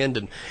 Dr.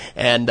 Hendon.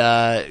 And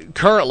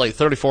currently,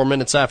 34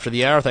 minutes after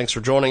the hour, thanks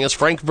for joining us,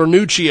 Frank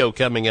Vernuccio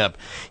coming up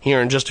here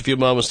in just a few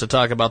moments to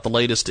talk about the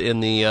latest in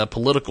the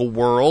political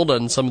world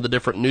and some of the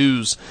different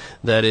news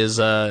that is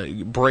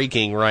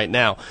breaking right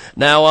now.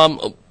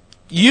 Now,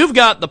 you've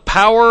got the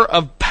power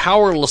of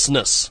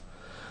powerlessness.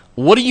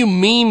 What do you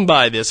mean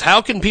by this?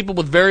 How can people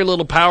with very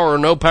little power or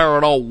no power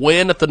at all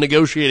win at the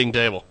negotiating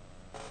table?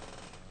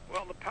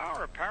 Well, the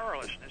power of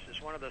powerlessness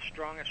is one of the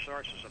strongest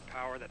sources of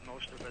power that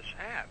most of us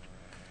have.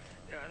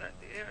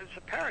 It's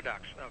a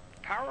paradox.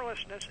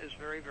 Powerlessness is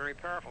very, very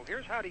powerful.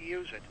 Here's how to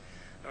use it,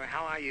 or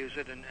how I use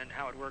it, and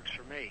how it works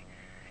for me.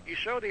 You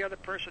show the other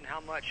person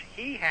how much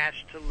he has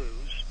to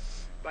lose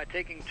by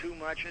taking too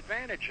much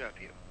advantage of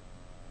you.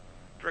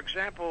 For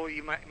example,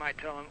 you might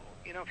tell him,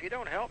 you know, if you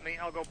don't help me,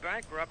 I'll go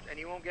bankrupt and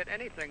you won't get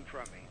anything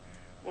from me.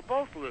 We'll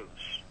both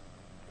lose.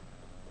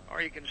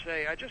 Or you can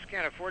say, I just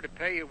can't afford to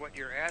pay you what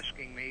you're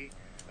asking me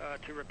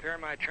to repair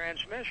my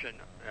transmission.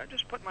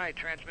 Just put my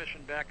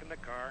transmission back in the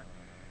car.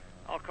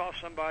 I'll call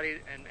somebody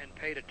and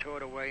pay to tow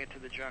it away into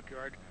the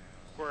junkyard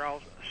where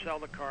I'll sell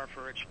the car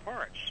for its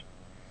parts.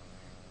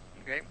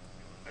 Okay?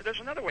 There's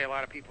another way a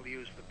lot of people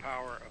use the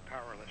power of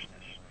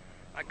powerlessness.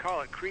 I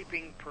call it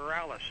creeping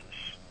paralysis.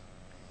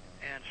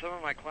 And some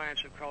of my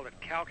clients have called it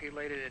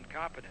calculated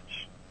incompetence.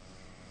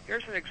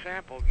 Here's an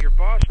example. Your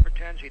boss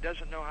pretends he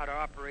doesn't know how to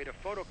operate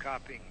a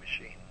photocopying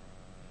machine.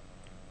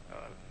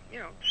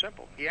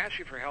 Simple. He asks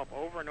you for help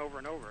over and over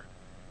and over.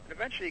 And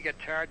eventually you get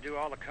tired to do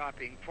all the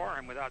copying for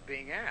him without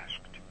being asked.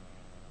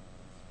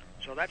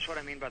 So that's what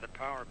I mean by the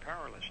power of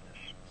powerlessness.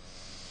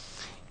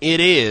 It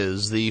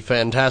is the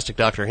fantastic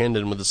Dr.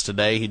 Hendon with us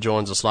today. He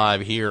joins us live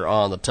here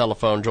on the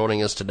telephone,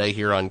 joining us today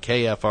here on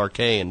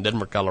KFRK in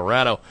Denver,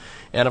 Colorado.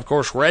 And, of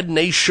course, Red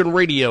Nation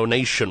Radio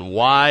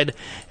nationwide.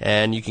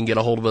 And you can get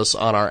a hold of us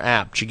on our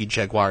app,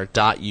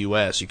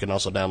 JiggyJaguar.us. You can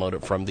also download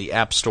it from the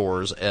app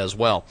stores as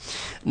well.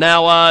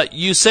 Now,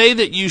 you say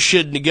that you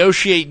should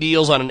negotiate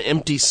deals on an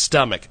empty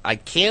stomach. I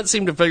can't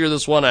seem to figure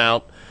this one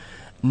out.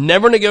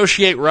 Never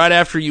negotiate right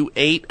after you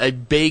ate a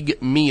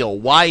big meal.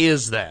 Why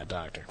is that,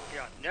 Doctor?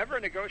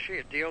 Never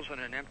negotiate deals on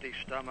an empty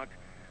stomach.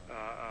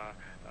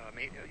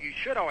 You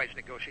should always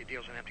negotiate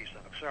deals on an empty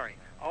stomach. Sorry.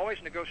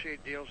 Always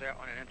negotiate deals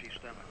on an empty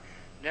stomach.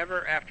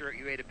 Never after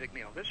you ate a big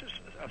meal. This is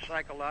a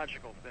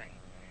psychological thing.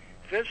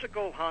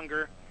 Physical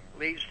hunger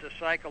leads to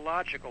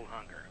psychological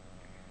hunger.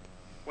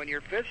 When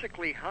you're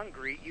physically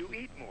hungry, you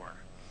eat more.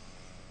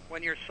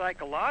 When you're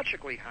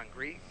psychologically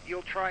hungry,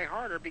 you'll try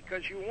harder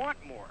because you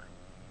want more.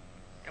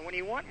 And when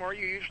you want more,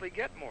 you usually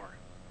get more.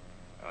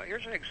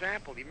 Here's an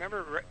example. Do you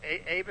remember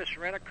Avis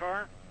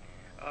Rent-A-Car?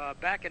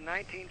 Back in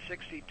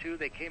 1962,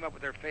 they came up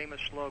with their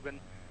famous slogan,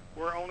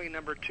 "We're only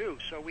number 2,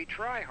 so we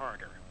try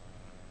harder."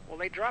 Well,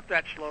 they dropped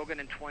that slogan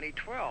in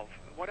 2012.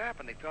 What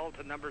happened? They fell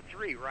to number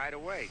 3 right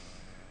away.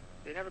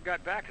 They never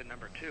got back to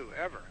number 2,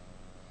 ever.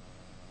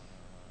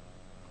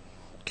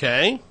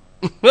 Okay.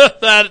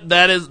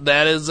 that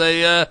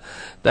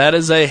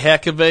is a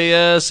heck of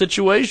a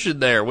situation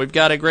there. We've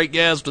got a great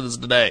guest with us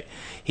today.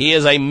 He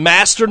is a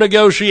master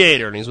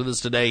negotiator, and he's with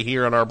us today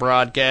here on our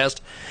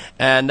broadcast.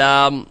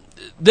 And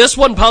this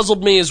one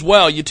puzzled me as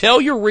well. You tell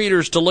your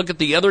readers to look at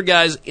the other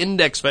guy's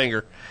index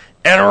finger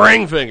and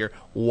ring finger.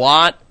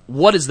 What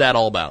is that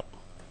all about?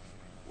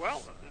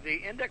 Well, the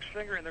index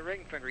finger and the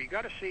ring finger, you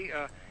got to see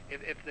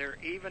if they're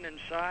even in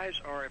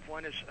size or if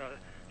one is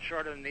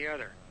shorter than the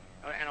other.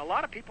 And a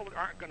lot of people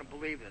aren't going to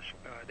believe this.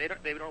 They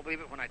don't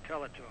believe it when I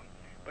tell it to them.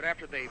 But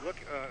after they look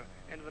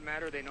into the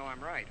matter, they know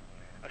I'm right.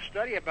 A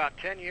study about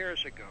 10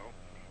 years ago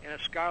in a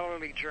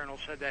scholarly journal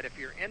said that if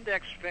your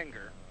index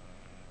finger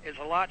is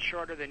a lot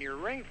shorter than your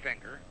ring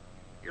finger,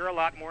 you're a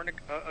lot more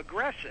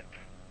aggressive.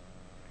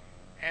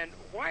 And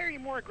why are you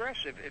more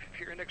aggressive if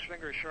your index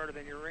finger is shorter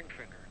than your ring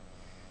finger?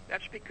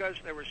 That's because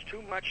there was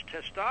too much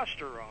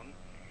testosterone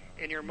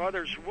in your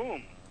mother's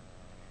womb,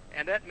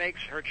 and that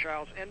makes her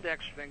child's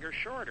index finger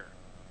shorter.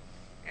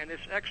 And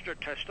this extra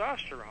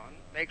testosterone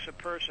makes a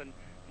person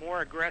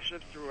more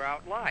aggressive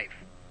throughout life,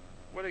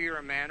 whether you're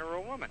a man or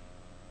a woman.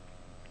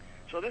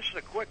 So this is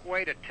a quick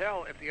way to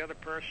tell if the other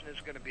person is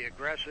going to be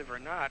aggressive or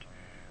not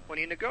when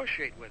you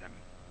negotiate with him.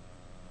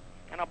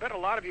 And I'll bet a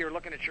lot of you are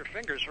looking at your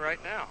fingers right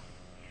now.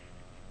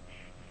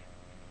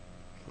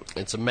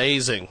 It's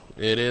amazing.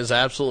 It is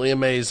absolutely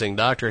amazing.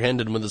 Dr.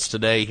 Hendon with us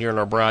today here on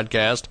our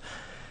broadcast.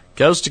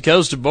 Coast to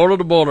coast and border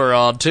to border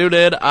on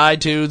TuneIn,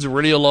 iTunes,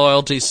 Radio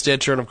Loyalty,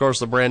 Stitcher, and, of course,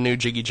 the brand-new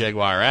Jiggy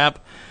Jaguar app.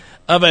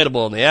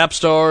 Available in the App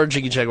Store,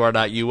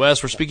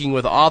 JiggyJaguar.us. We're speaking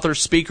with author,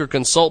 speaker,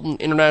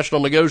 consultant,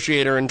 international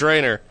negotiator, and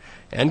trainer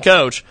and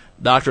coach,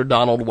 Dr.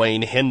 Donald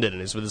Wayne Hendon,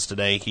 and he's with us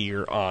today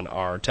here on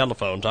our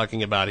telephone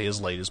talking about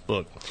his latest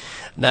book.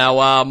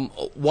 Now,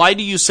 why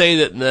do you say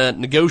that the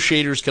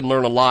negotiators can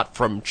learn a lot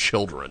from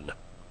children?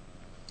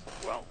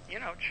 Well,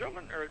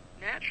 children are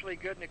naturally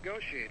good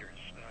negotiators.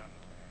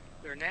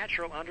 They're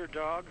natural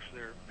underdogs.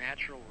 They're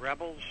natural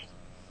rebels.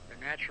 They're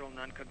natural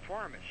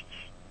nonconformists.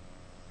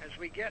 As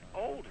we get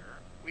older,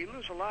 we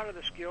lose a lot of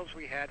the skills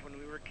we had when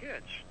we were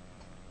kids.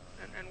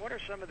 And what are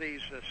some of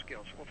these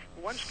skills? Well,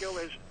 one skill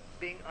is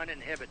being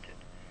uninhibited.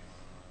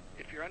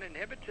 If you're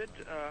uninhibited,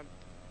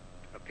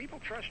 people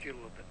trust you a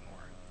little bit more.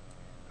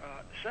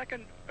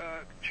 Second,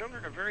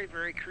 children are very,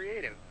 very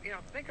creative.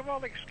 Think of all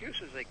the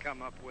excuses they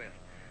come up with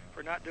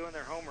for not doing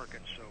their homework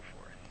and so forth.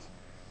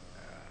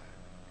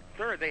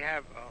 Third, they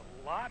have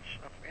lots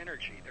of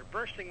energy. They're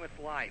bursting with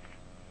life.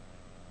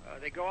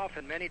 They go off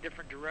in many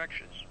different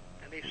directions.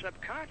 And they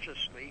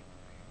subconsciously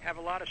have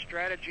a lot of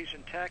strategies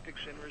and tactics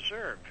in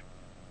reserve.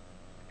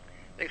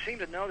 They seem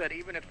to know that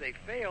even if they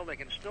fail, they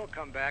can still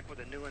come back with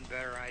a new and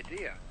better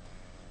idea.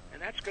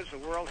 And that's because the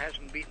world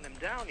hasn't beaten them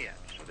down yet,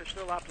 so they're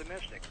still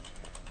optimistic.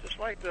 Just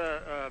like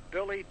the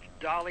Billy,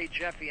 Dolly,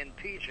 Jeffy, and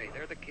PJ.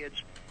 They're the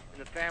kids in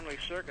the Family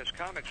Circus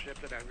comic strip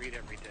that I read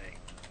every day.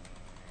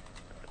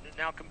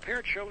 Now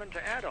compare children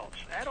to adults.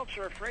 Adults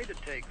are afraid to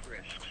take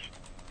risks.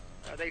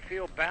 They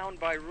feel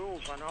bound by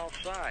rules on all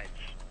sides.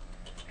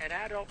 An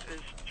adult is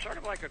sort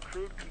of like a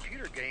crude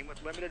computer game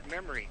with limited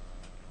memory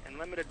and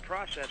limited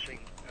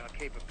processing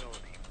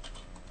capability.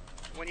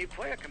 When you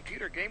play a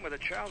computer game with a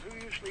child, who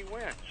usually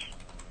wins?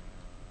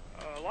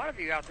 A lot of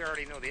you out there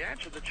already know the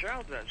answer. The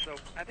child does. So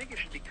I think you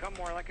should become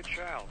more like a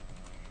child.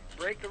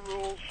 Break the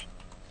rules,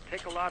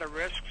 take a lot of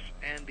risks,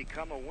 and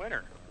become a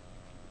winner.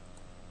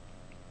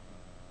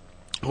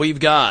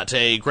 We've got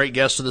a great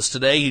guest with us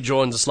today. He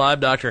joins us live.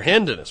 Dr.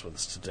 Hendon is with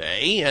us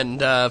today.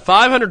 And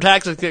 500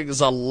 tactics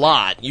is a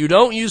lot. You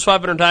don't use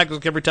 500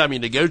 tactics every time you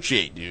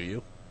negotiate, do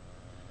you?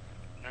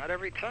 Not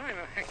every time.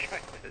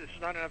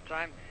 There's not enough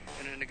time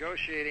in a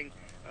negotiating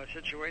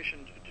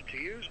situation to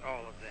use all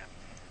of them.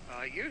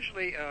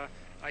 Usually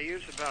I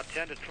use about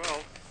 10 to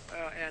 12.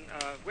 And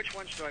which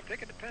ones do I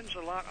pick? It depends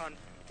a lot on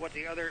what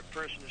the other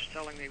person is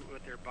telling me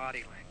with their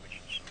body language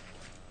and so forth.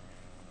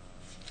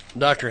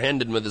 Dr.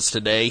 Hendon with us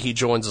today. He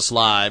joins us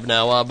live.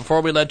 Now,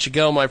 before we let you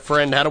go, my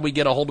friend, how do we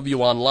get a hold of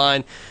you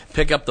online,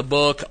 pick up the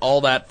book,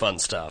 all that fun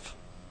stuff?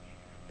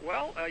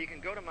 Well, you can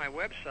go to my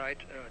website,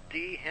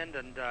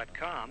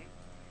 dhendon.com.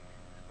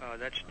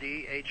 That's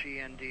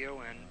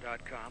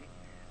dhendon.com.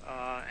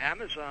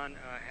 Amazon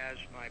has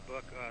my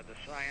book, The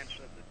Science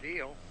of the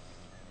Deal.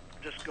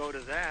 Just go to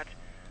that,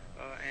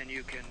 and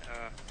you can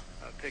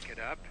pick it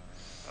up.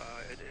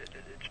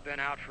 It's been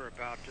out for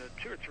about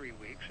 2 or 3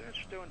 weeks, and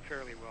it's doing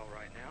fairly well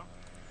right now.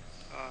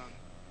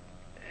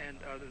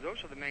 And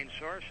those are the main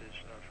sources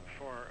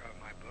for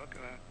my book.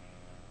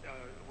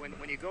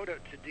 When you go to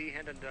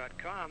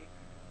dhendon.com,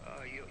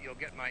 you'll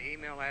get my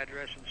email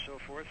address and so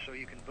forth, so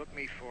you can book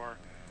me for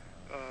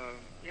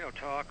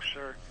talks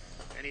or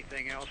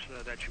anything else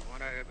that you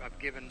want. I've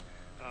given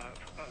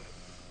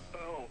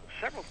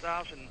several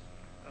thousand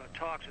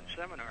talks and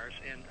seminars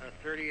in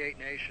 38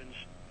 nations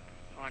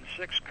on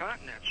 6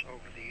 continents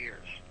over the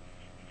years.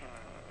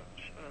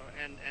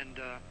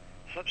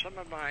 Some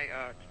of my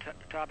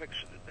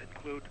topics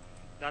include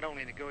not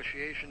only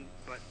negotiation,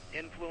 but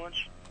influence,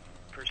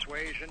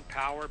 persuasion,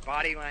 power,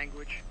 body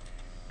language,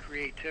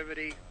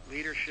 creativity,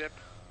 leadership,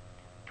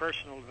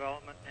 personal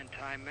development, and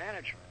time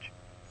management.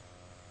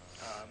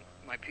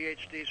 My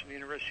PhD is from the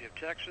University of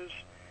Texas,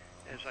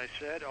 as I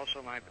said,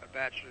 also my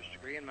bachelor's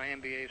degree, and my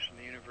MBA is from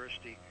the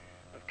University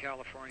of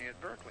California at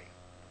Berkeley.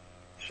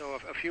 So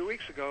a few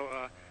weeks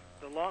ago,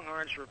 the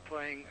Longhorns were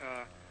playing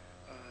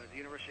the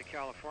University of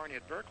California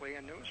at Berkeley,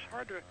 and it was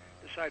hard to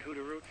decide who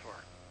to root for.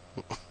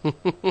 I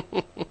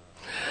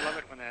love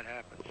it when that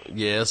happens.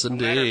 Yes,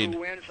 indeed. No matter who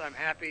wins, I'm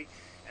happy,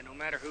 and no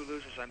matter who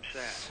loses, I'm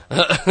sad.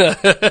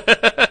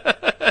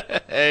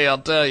 Hey, I'll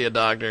tell you,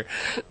 Doctor,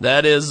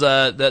 that is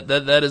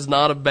that is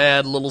not a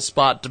bad little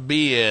spot to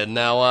be in.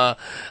 Now,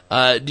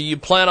 do you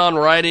plan on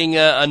writing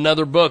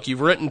another book? You've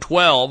written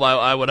 12.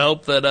 I would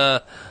hope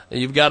that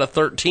you've got a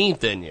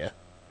 13th in you.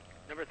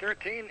 Number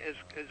 13 is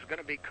going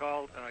to be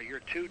called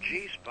Your 2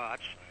 G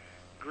Spots,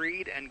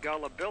 Greed and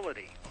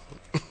Gullibility.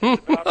 It's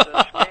about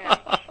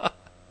scams.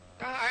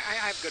 I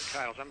have good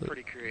titles. I'm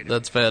pretty creative.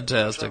 That's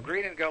fantastic. So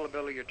Greed and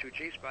Gullibility, Your 2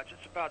 G Spots.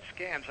 It's about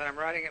scams, and I'm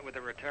writing it with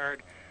a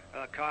retired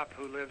cop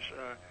who lives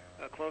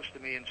close to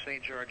me in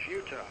St. George,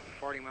 Utah,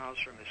 40 miles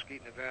from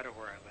Mesquite, Nevada,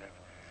 where I live.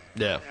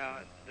 Yeah.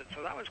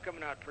 So that one's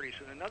coming out pretty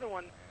soon. Another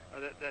one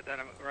that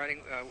I'm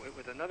writing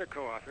with another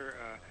co-author,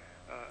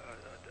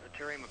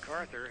 Terry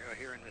MacArthur,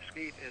 here in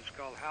Mesquite, is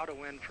called How to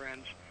Win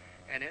Friends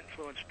and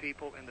Influence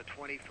People in the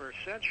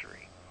 21st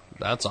Century.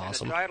 That's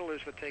awesome. And the title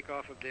is the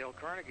takeoff of Dale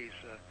Carnegie's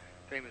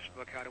famous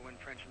book, How to Win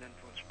Friends and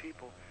Influence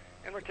People.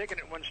 And we're taking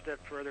it one step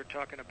further,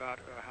 talking about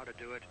how to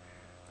do it.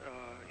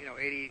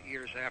 80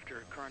 years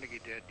after Carnegie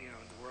did,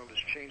 the world has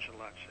changed a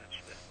lot since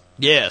then.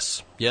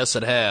 Yes,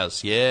 it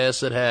has.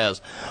 Yes, it has.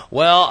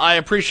 Well, I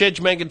appreciate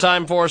you making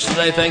time for us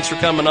today. Thanks for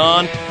coming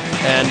on,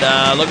 and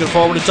looking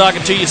forward to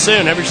talking to you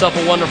soon. Have yourself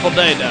a wonderful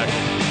day, Doc.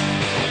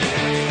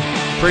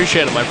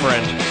 Appreciate it, my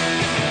friend.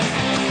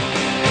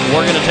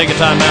 We're going to take a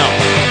time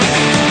out.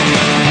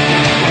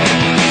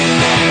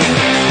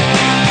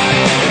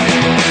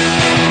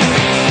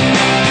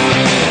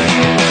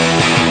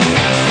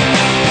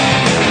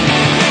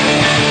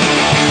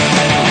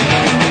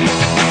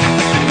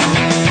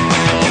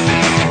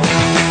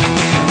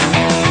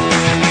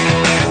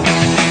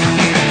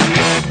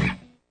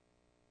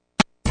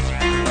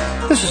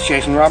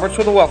 Jason Roberts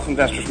with the Wealth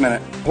Investors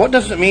Minute. What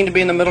does it mean to be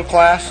in the middle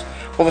class?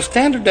 Well, the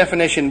standard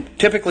definition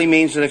typically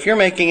means that if you're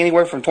making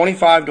anywhere from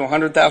 $25,000 to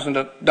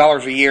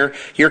 $100,000 a year,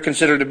 you're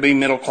considered to be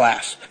middle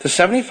class. The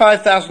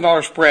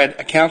 $75,000 spread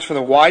accounts for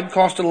the wide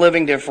cost of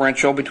living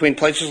differential between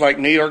places like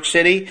New York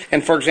City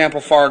and, for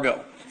example,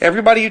 Fargo.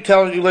 Everybody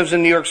who lives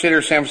in New York City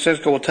or San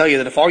Francisco will tell you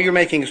that if all you're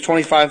making is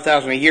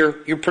 $25,000 a year,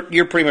 you're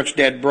pretty much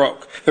dead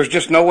broke. There's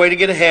just no way to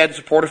get ahead,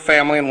 support a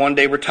family, and one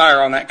day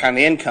retire on that kind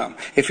of income.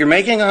 If you're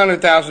making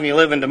 $100,000 and you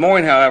live in Des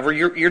Moines, however,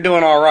 you're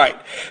doing all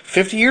right.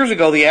 50 years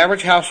ago, the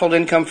average household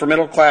income for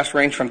middle class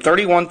ranged from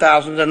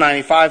 $31,000 to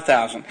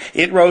 $95,000.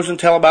 It rose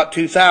until about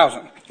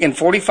 $2,000. In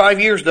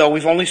 45 years, though,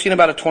 we've only seen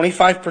about a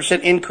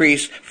 25%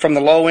 increase from the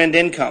low-end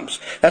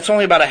incomes. That's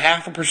only about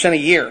 0.5% a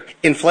year.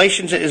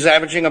 Inflation is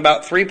averaging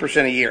about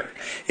 3% a year.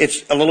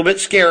 It's a little bit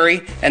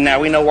scary, and now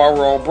we know why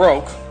we're all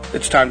broke.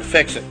 It's time to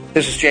fix it.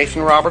 This is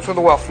Jason Roberts with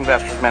the Wealth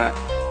Investors Minute.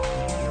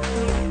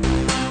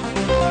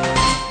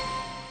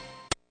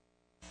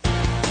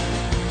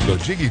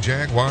 The Jiggy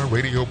Jaguar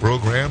radio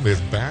program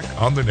is back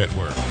on the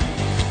network.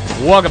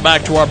 Welcome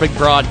back to our big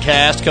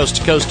broadcast, coast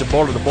to coast and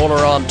border to border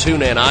on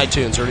TuneIn,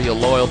 iTunes, Radio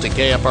Loyalty,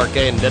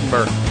 KFRK in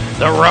Denver,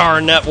 the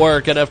RAR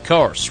Network, and of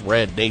course,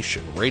 Red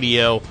Nation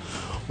Radio.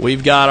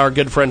 We've got our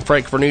good friend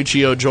Frank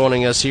Vernuccio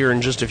joining us here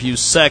in just a few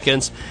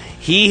seconds.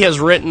 He has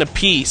written a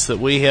piece that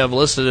we have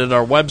listed at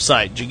our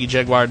website,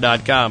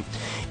 JiggyJaguar.com.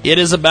 It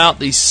is about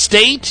the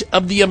state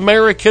of the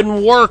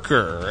American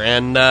worker,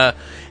 and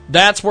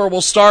that's where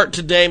we'll start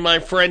today, my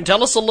friend.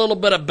 Tell us a little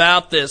bit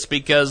about this,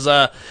 because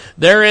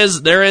there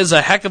is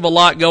a heck of a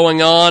lot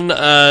going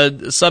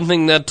on.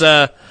 Something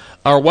that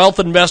our Wealth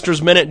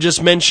Investors Minute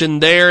just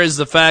mentioned there is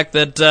the fact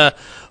that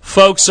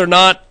folks are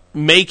not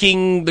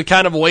making the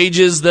kind of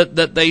wages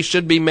that they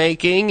should be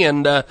making,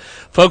 and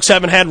folks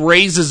haven't had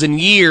raises in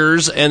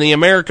years, and the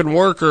American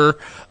worker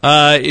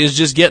is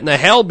just getting the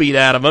hell beat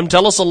out of them.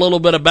 Tell us a little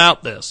bit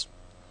about this.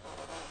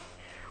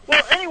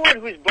 Well, anyone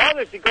who's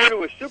bothered to go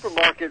to a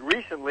supermarket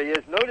recently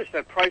has noticed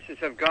that prices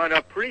have gone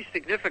up pretty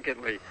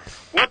significantly.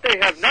 What they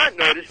have not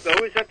noticed,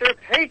 though, is that their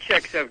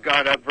paychecks have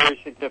gone up very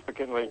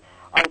significantly.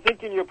 I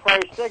think in your prior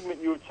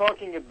segment you were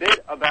talking a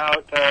bit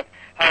about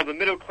how the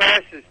middle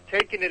class has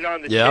taken it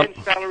on the chin.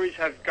 Salaries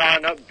have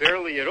gone up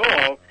barely at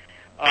all,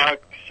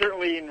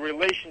 certainly in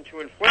relation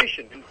to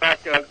inflation. In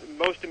fact,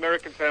 most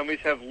American families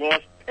have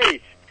lost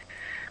pace.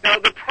 Now,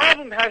 the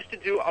problem has to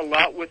do a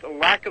lot with a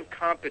lack of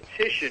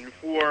competition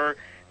for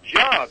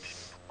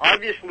jobs.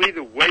 Obviously,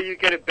 the way you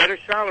get a better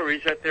salary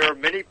is that there are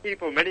many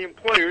people, many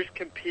employers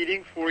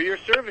competing for your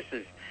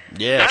services.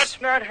 Yes.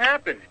 That's not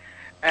happened,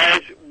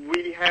 as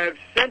we have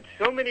sent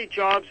so many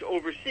jobs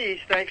overseas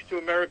thanks to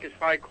America's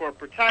high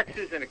corporate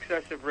taxes and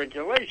excessive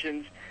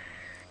regulations.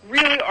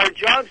 Really, our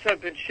jobs have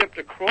been shipped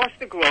across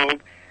the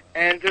globe,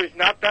 and there's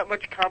not that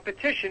much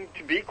competition,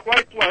 to be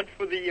quite blunt,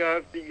 for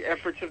the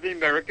efforts of the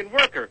American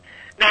worker.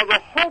 Now, the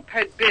hope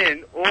had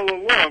been all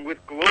along with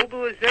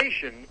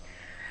globalization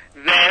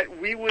that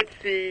we would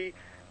see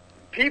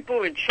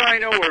people in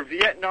China or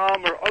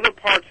Vietnam or other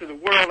parts of the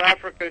world,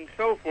 Africa and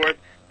so forth,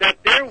 that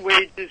their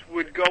wages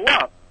would go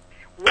up.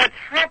 What's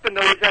happened,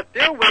 though, is that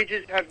their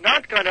wages have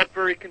not gone up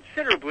very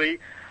considerably,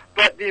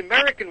 but the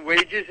American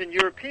wages and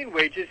European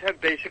wages have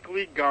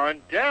basically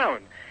gone down.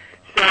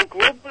 So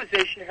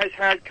globalization has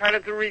had kind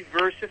of the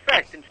reverse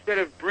effect. Instead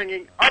of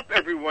bringing up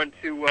everyone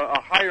to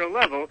a higher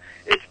level,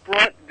 it's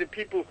brought the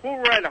people who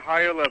were at a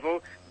higher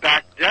level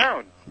back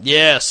down.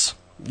 Yes,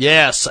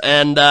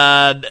 and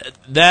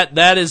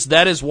that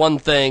is one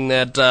thing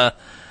that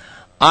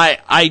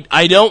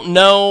I don't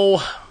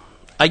know.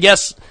 I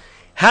guess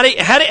how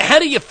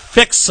do you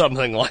fix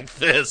something like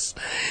this?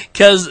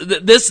 Because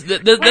this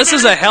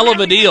is a hell of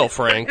a deal,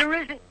 Frank. There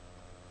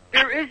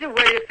is a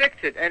way to fix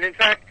it, and in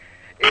fact,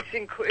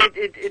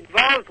 it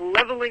involves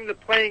leveling the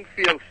playing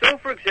field. So,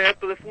 for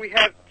example, if we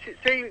have,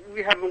 say,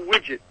 we have a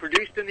widget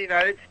produced in the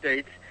United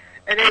States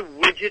and a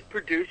widget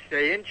produced,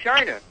 say, in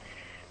China.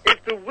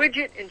 If the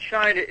widget in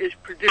China is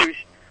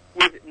produced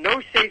with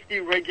no safety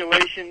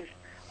regulations,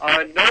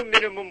 no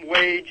minimum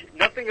wage,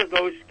 nothing of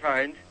those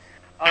kinds,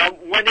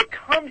 when it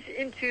comes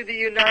into the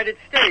United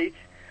States,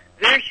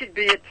 there should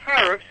be a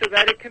tariff so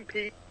that it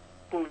competes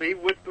equally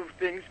with the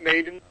things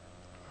made in the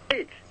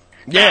States.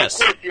 Yes.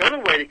 Now, of course, the other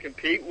way to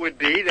compete would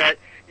be that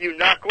you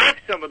knock off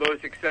some of those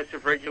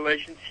excessive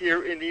regulations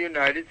here in the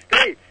United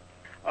States.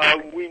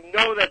 We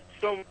know that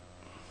so.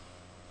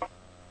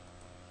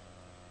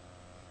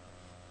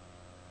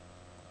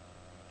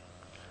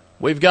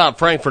 We've got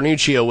Frank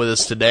Vernuccio with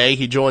us today.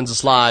 He joins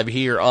us live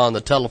here on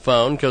the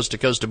telephone, coast to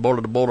coast and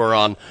border to border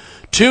on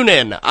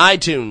TuneIn,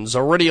 iTunes,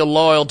 Radio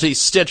Loyalty,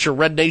 Stitcher,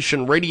 Red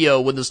Nation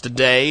Radio with us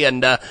today.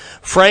 And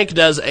Frank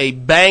does a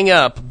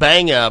bang-up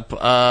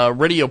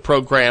radio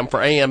program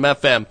for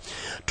AM/FM.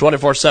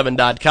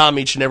 247.com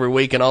each and every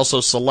week, and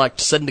also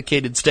select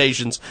syndicated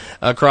stations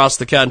across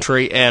the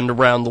country and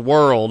around the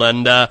world.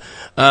 And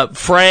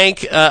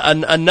Frank,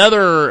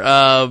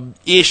 another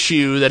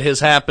issue that has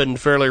happened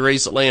fairly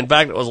recently, in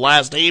fact it was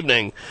last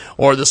evening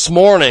or this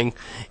morning,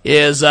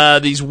 is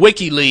these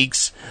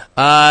WikiLeaks.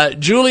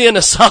 Julian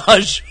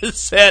Assange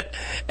set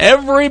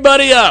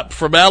everybody up,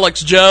 from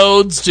Alex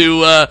Jones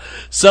to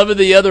some of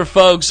the other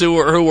folks who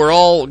were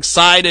all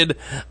excited.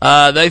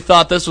 They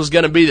thought this was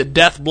going to be the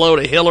death blow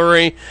to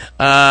Hillary,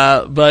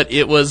 but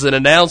it was an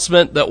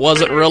announcement that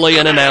wasn't really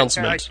an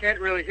announcement. I can't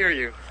really hear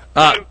you.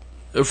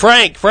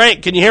 Frank,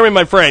 can you hear me,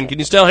 my friend? Can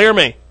you still hear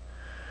me?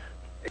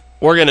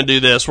 We're going to do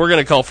this. We're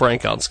going to call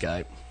Frank on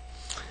Skype.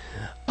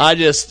 I'm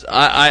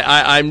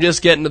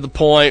just getting to the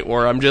point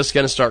where I'm just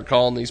going to start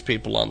calling these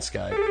people on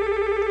Skype.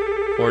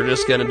 We're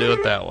just going to do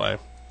it that way.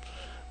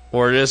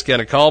 We're just going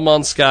to call them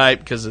on Skype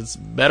because it's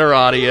better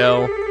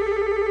audio.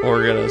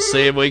 We're going to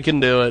see if we can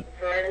do it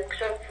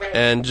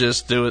and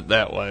just do it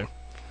that way.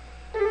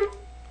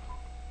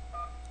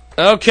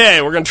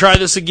 Okay, we're going to try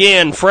this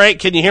again. Frank,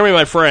 can you hear me,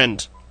 my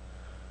friend?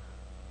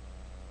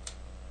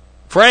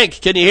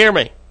 Frank, can you hear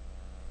me?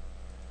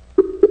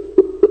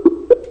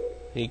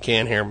 He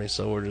can't hear me,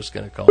 so we're just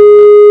going to call him.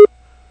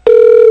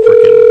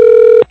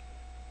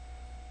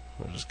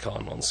 We'll just call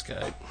him on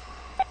Skype.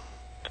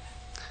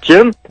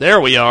 Jim? There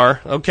we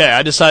are. Okay,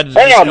 I decided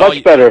to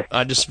much better.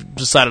 I just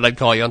decided I'd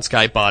call you on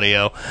Skype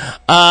audio.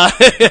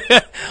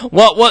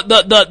 What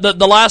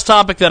the last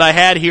topic that I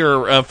had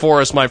here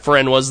for us, my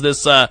friend, was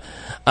this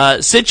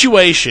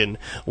situation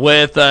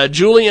with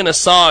Julian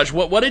Assange.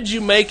 What did you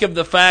make of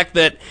the fact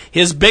that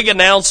his big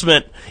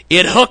announcement,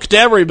 it hooked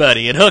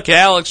everybody? It hooked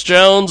Alex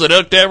Jones, it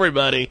hooked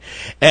everybody,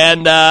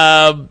 and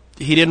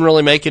he didn't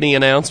really make any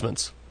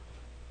announcements.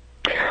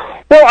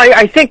 Well,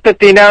 I think that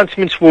the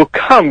announcements will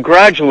come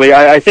gradually.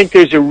 I think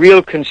there's a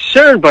real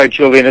concern by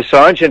Julian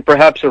Assange, and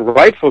perhaps a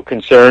rightful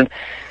concern,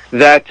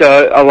 that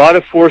a lot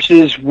of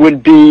forces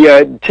would be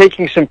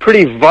taking some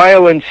pretty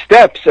violent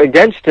steps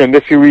against him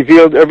if he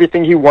revealed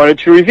everything he wanted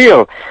to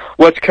reveal.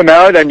 What's come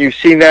out, and you've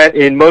seen that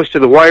in most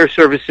of the wire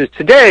services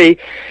today,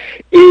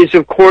 is,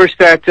 of course,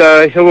 that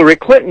Hillary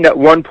Clinton at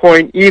one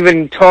point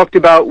even talked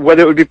about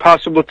whether it would be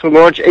possible to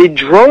launch a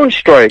drone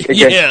strike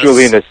against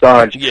Julian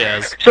Assange.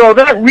 Yes. So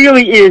that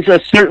really is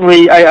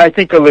certainly, I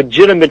think, a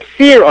legitimate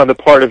fear on the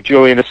part of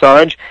Julian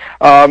Assange,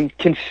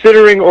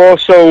 considering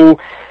also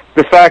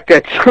the fact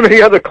that so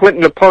many other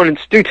Clinton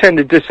opponents do tend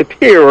to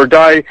disappear or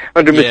die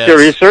under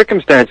mysterious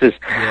circumstances.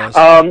 Yes.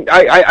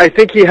 I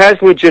think he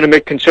has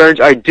legitimate concerns.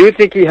 I do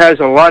think he has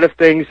a lot of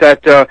things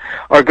that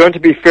are going to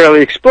be fairly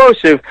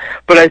explosive,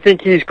 but I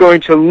think he's going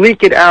to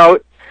leak it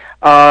out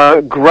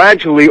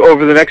gradually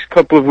over the next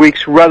couple of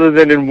weeks rather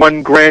than in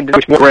one grand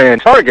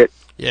target.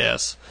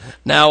 Yes.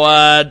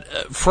 Now,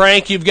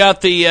 Frank, you've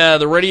got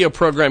the radio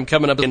program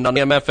coming up on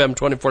MFM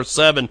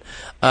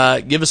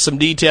 24/7. Give us some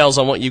details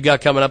on what you've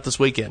got coming up this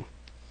weekend.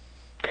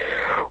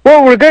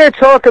 Well, we're going to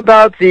talk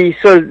about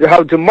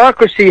how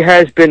democracy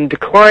has been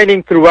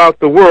declining throughout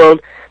the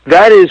world.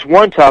 That is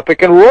one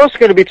topic, and we're also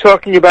going to be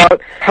talking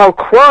about how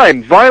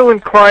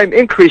violent crime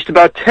increased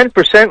about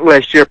 10%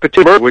 last year,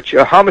 particularly, which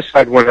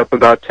homicide went up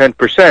about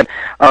 10%.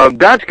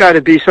 That's got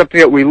to be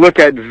something that we look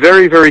at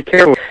very, very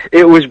carefully.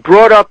 It was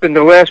brought up in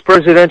the last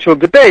presidential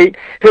debate.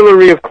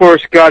 Hillary, of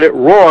course, got it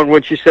wrong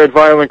when she said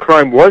violent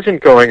crime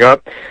wasn't going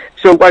up.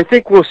 So I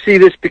think we'll see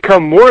this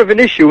become more of an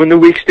issue in the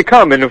weeks to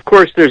come. And, of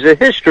course, there's a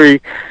history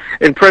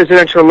in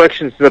presidential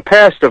elections in the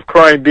past of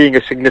crime being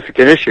a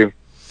significant issue.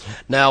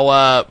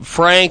 Now,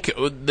 Frank,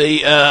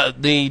 the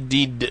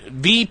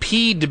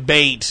VP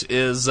debate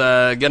is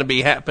going to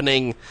be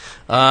happening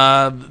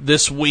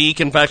this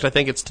week. In fact, I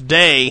think it's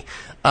today.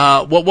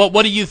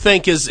 What do you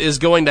think is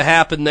going to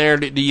happen there?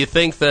 Do you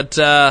think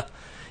that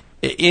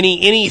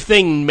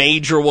anything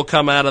major will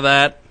come out of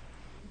that?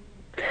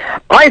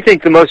 I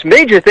think the most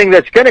major thing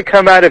that's going to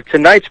come out of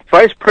tonight's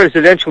vice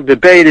presidential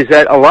debate is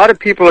that a lot of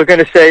people are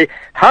going to say,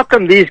 how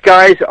come these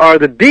guys are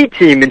the B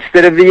team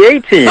instead of the A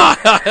team?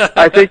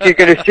 I think you're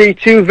going to see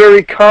two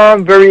very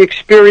calm, very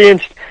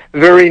experienced,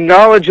 very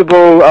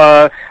knowledgeable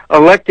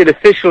elected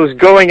officials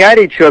going at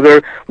each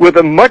other with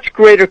a much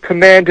greater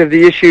command of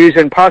the issues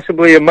and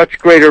possibly a much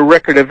greater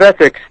record of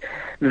ethics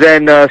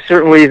than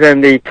certainly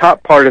than the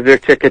top part of their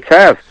tickets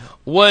have.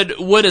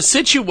 Would a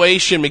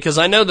situation, because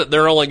I know that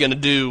they're only going to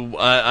do,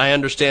 I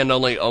understand,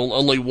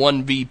 only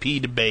one VP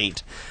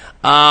debate,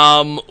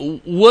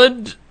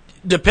 would,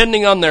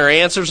 depending on their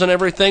answers and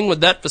everything,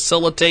 would that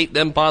facilitate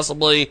them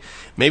possibly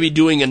maybe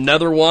doing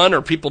another one,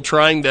 or people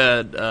trying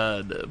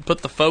to put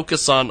the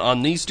focus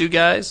on these two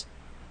guys?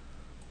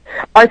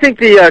 I think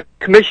the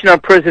Commission on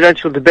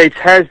Presidential Debates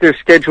has their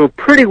schedule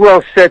pretty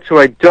well set, so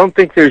I don't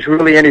think there's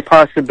really any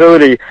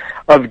possibility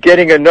of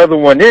getting another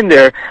one in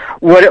there.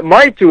 What it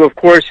might do, of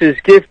course, is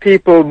give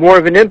people more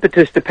of an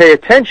impetus to pay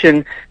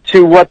attention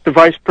to what the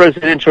vice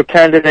presidential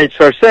candidates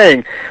are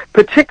saying,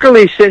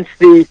 particularly since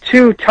the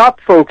two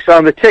top folks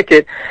on the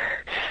ticket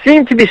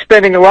seem to be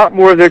spending a lot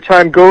more of their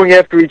time going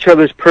after each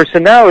other's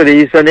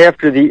personalities than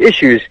after the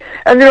issues.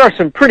 And there are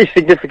some pretty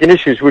significant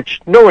issues which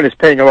no one is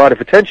paying a lot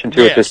of attention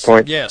to at this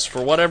point. Yes,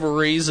 for whatever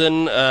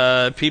reason,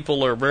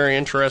 people are very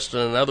interested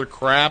in other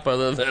crap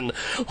other than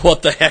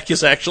what the heck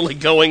is actually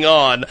going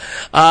on.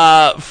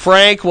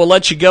 Frank, we'll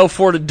let you go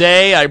for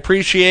today. I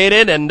appreciate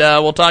it, and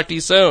we'll talk to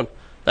you soon.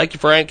 Thank you,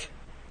 Frank.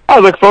 I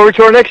look forward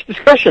to our next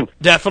discussion.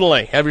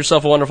 Definitely. Have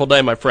yourself a wonderful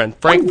day, my friend.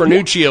 Frank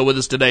Vernuccio with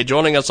us today,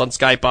 joining us on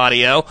Skype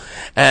Audio.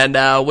 And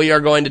we are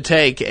going to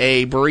take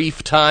a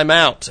brief time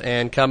out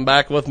and come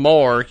back with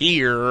more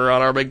here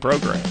on our big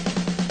program.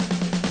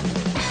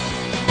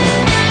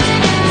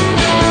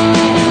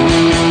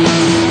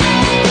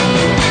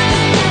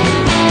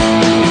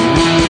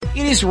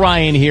 It is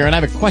Ryan here, and I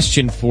have a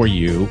question for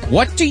you.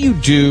 What do you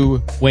do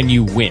when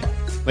you win?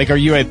 Like, are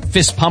you a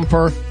fist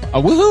pumper,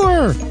 a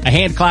woohooer, a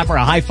hand clapper,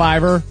 a high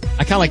fiver?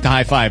 I kind of like the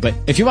high five, but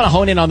if you want to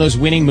hone in on those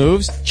winning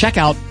moves, check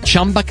out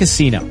Chumba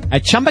Casino.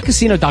 At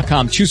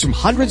ChumbaCasino.com, choose from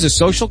hundreds of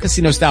social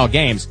casino-style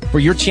games for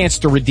your chance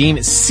to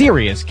redeem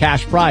serious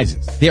cash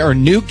prizes. There are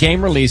new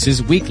game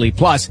releases weekly,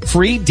 plus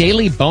free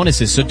daily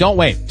bonuses, so don't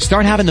wait.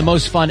 Start having the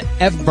most fun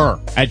ever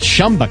at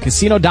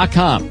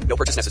ChumbaCasino.com. No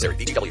purchase necessary.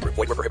 VGW Group.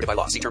 Void where prohibited by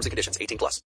law. See terms and conditions. 18+.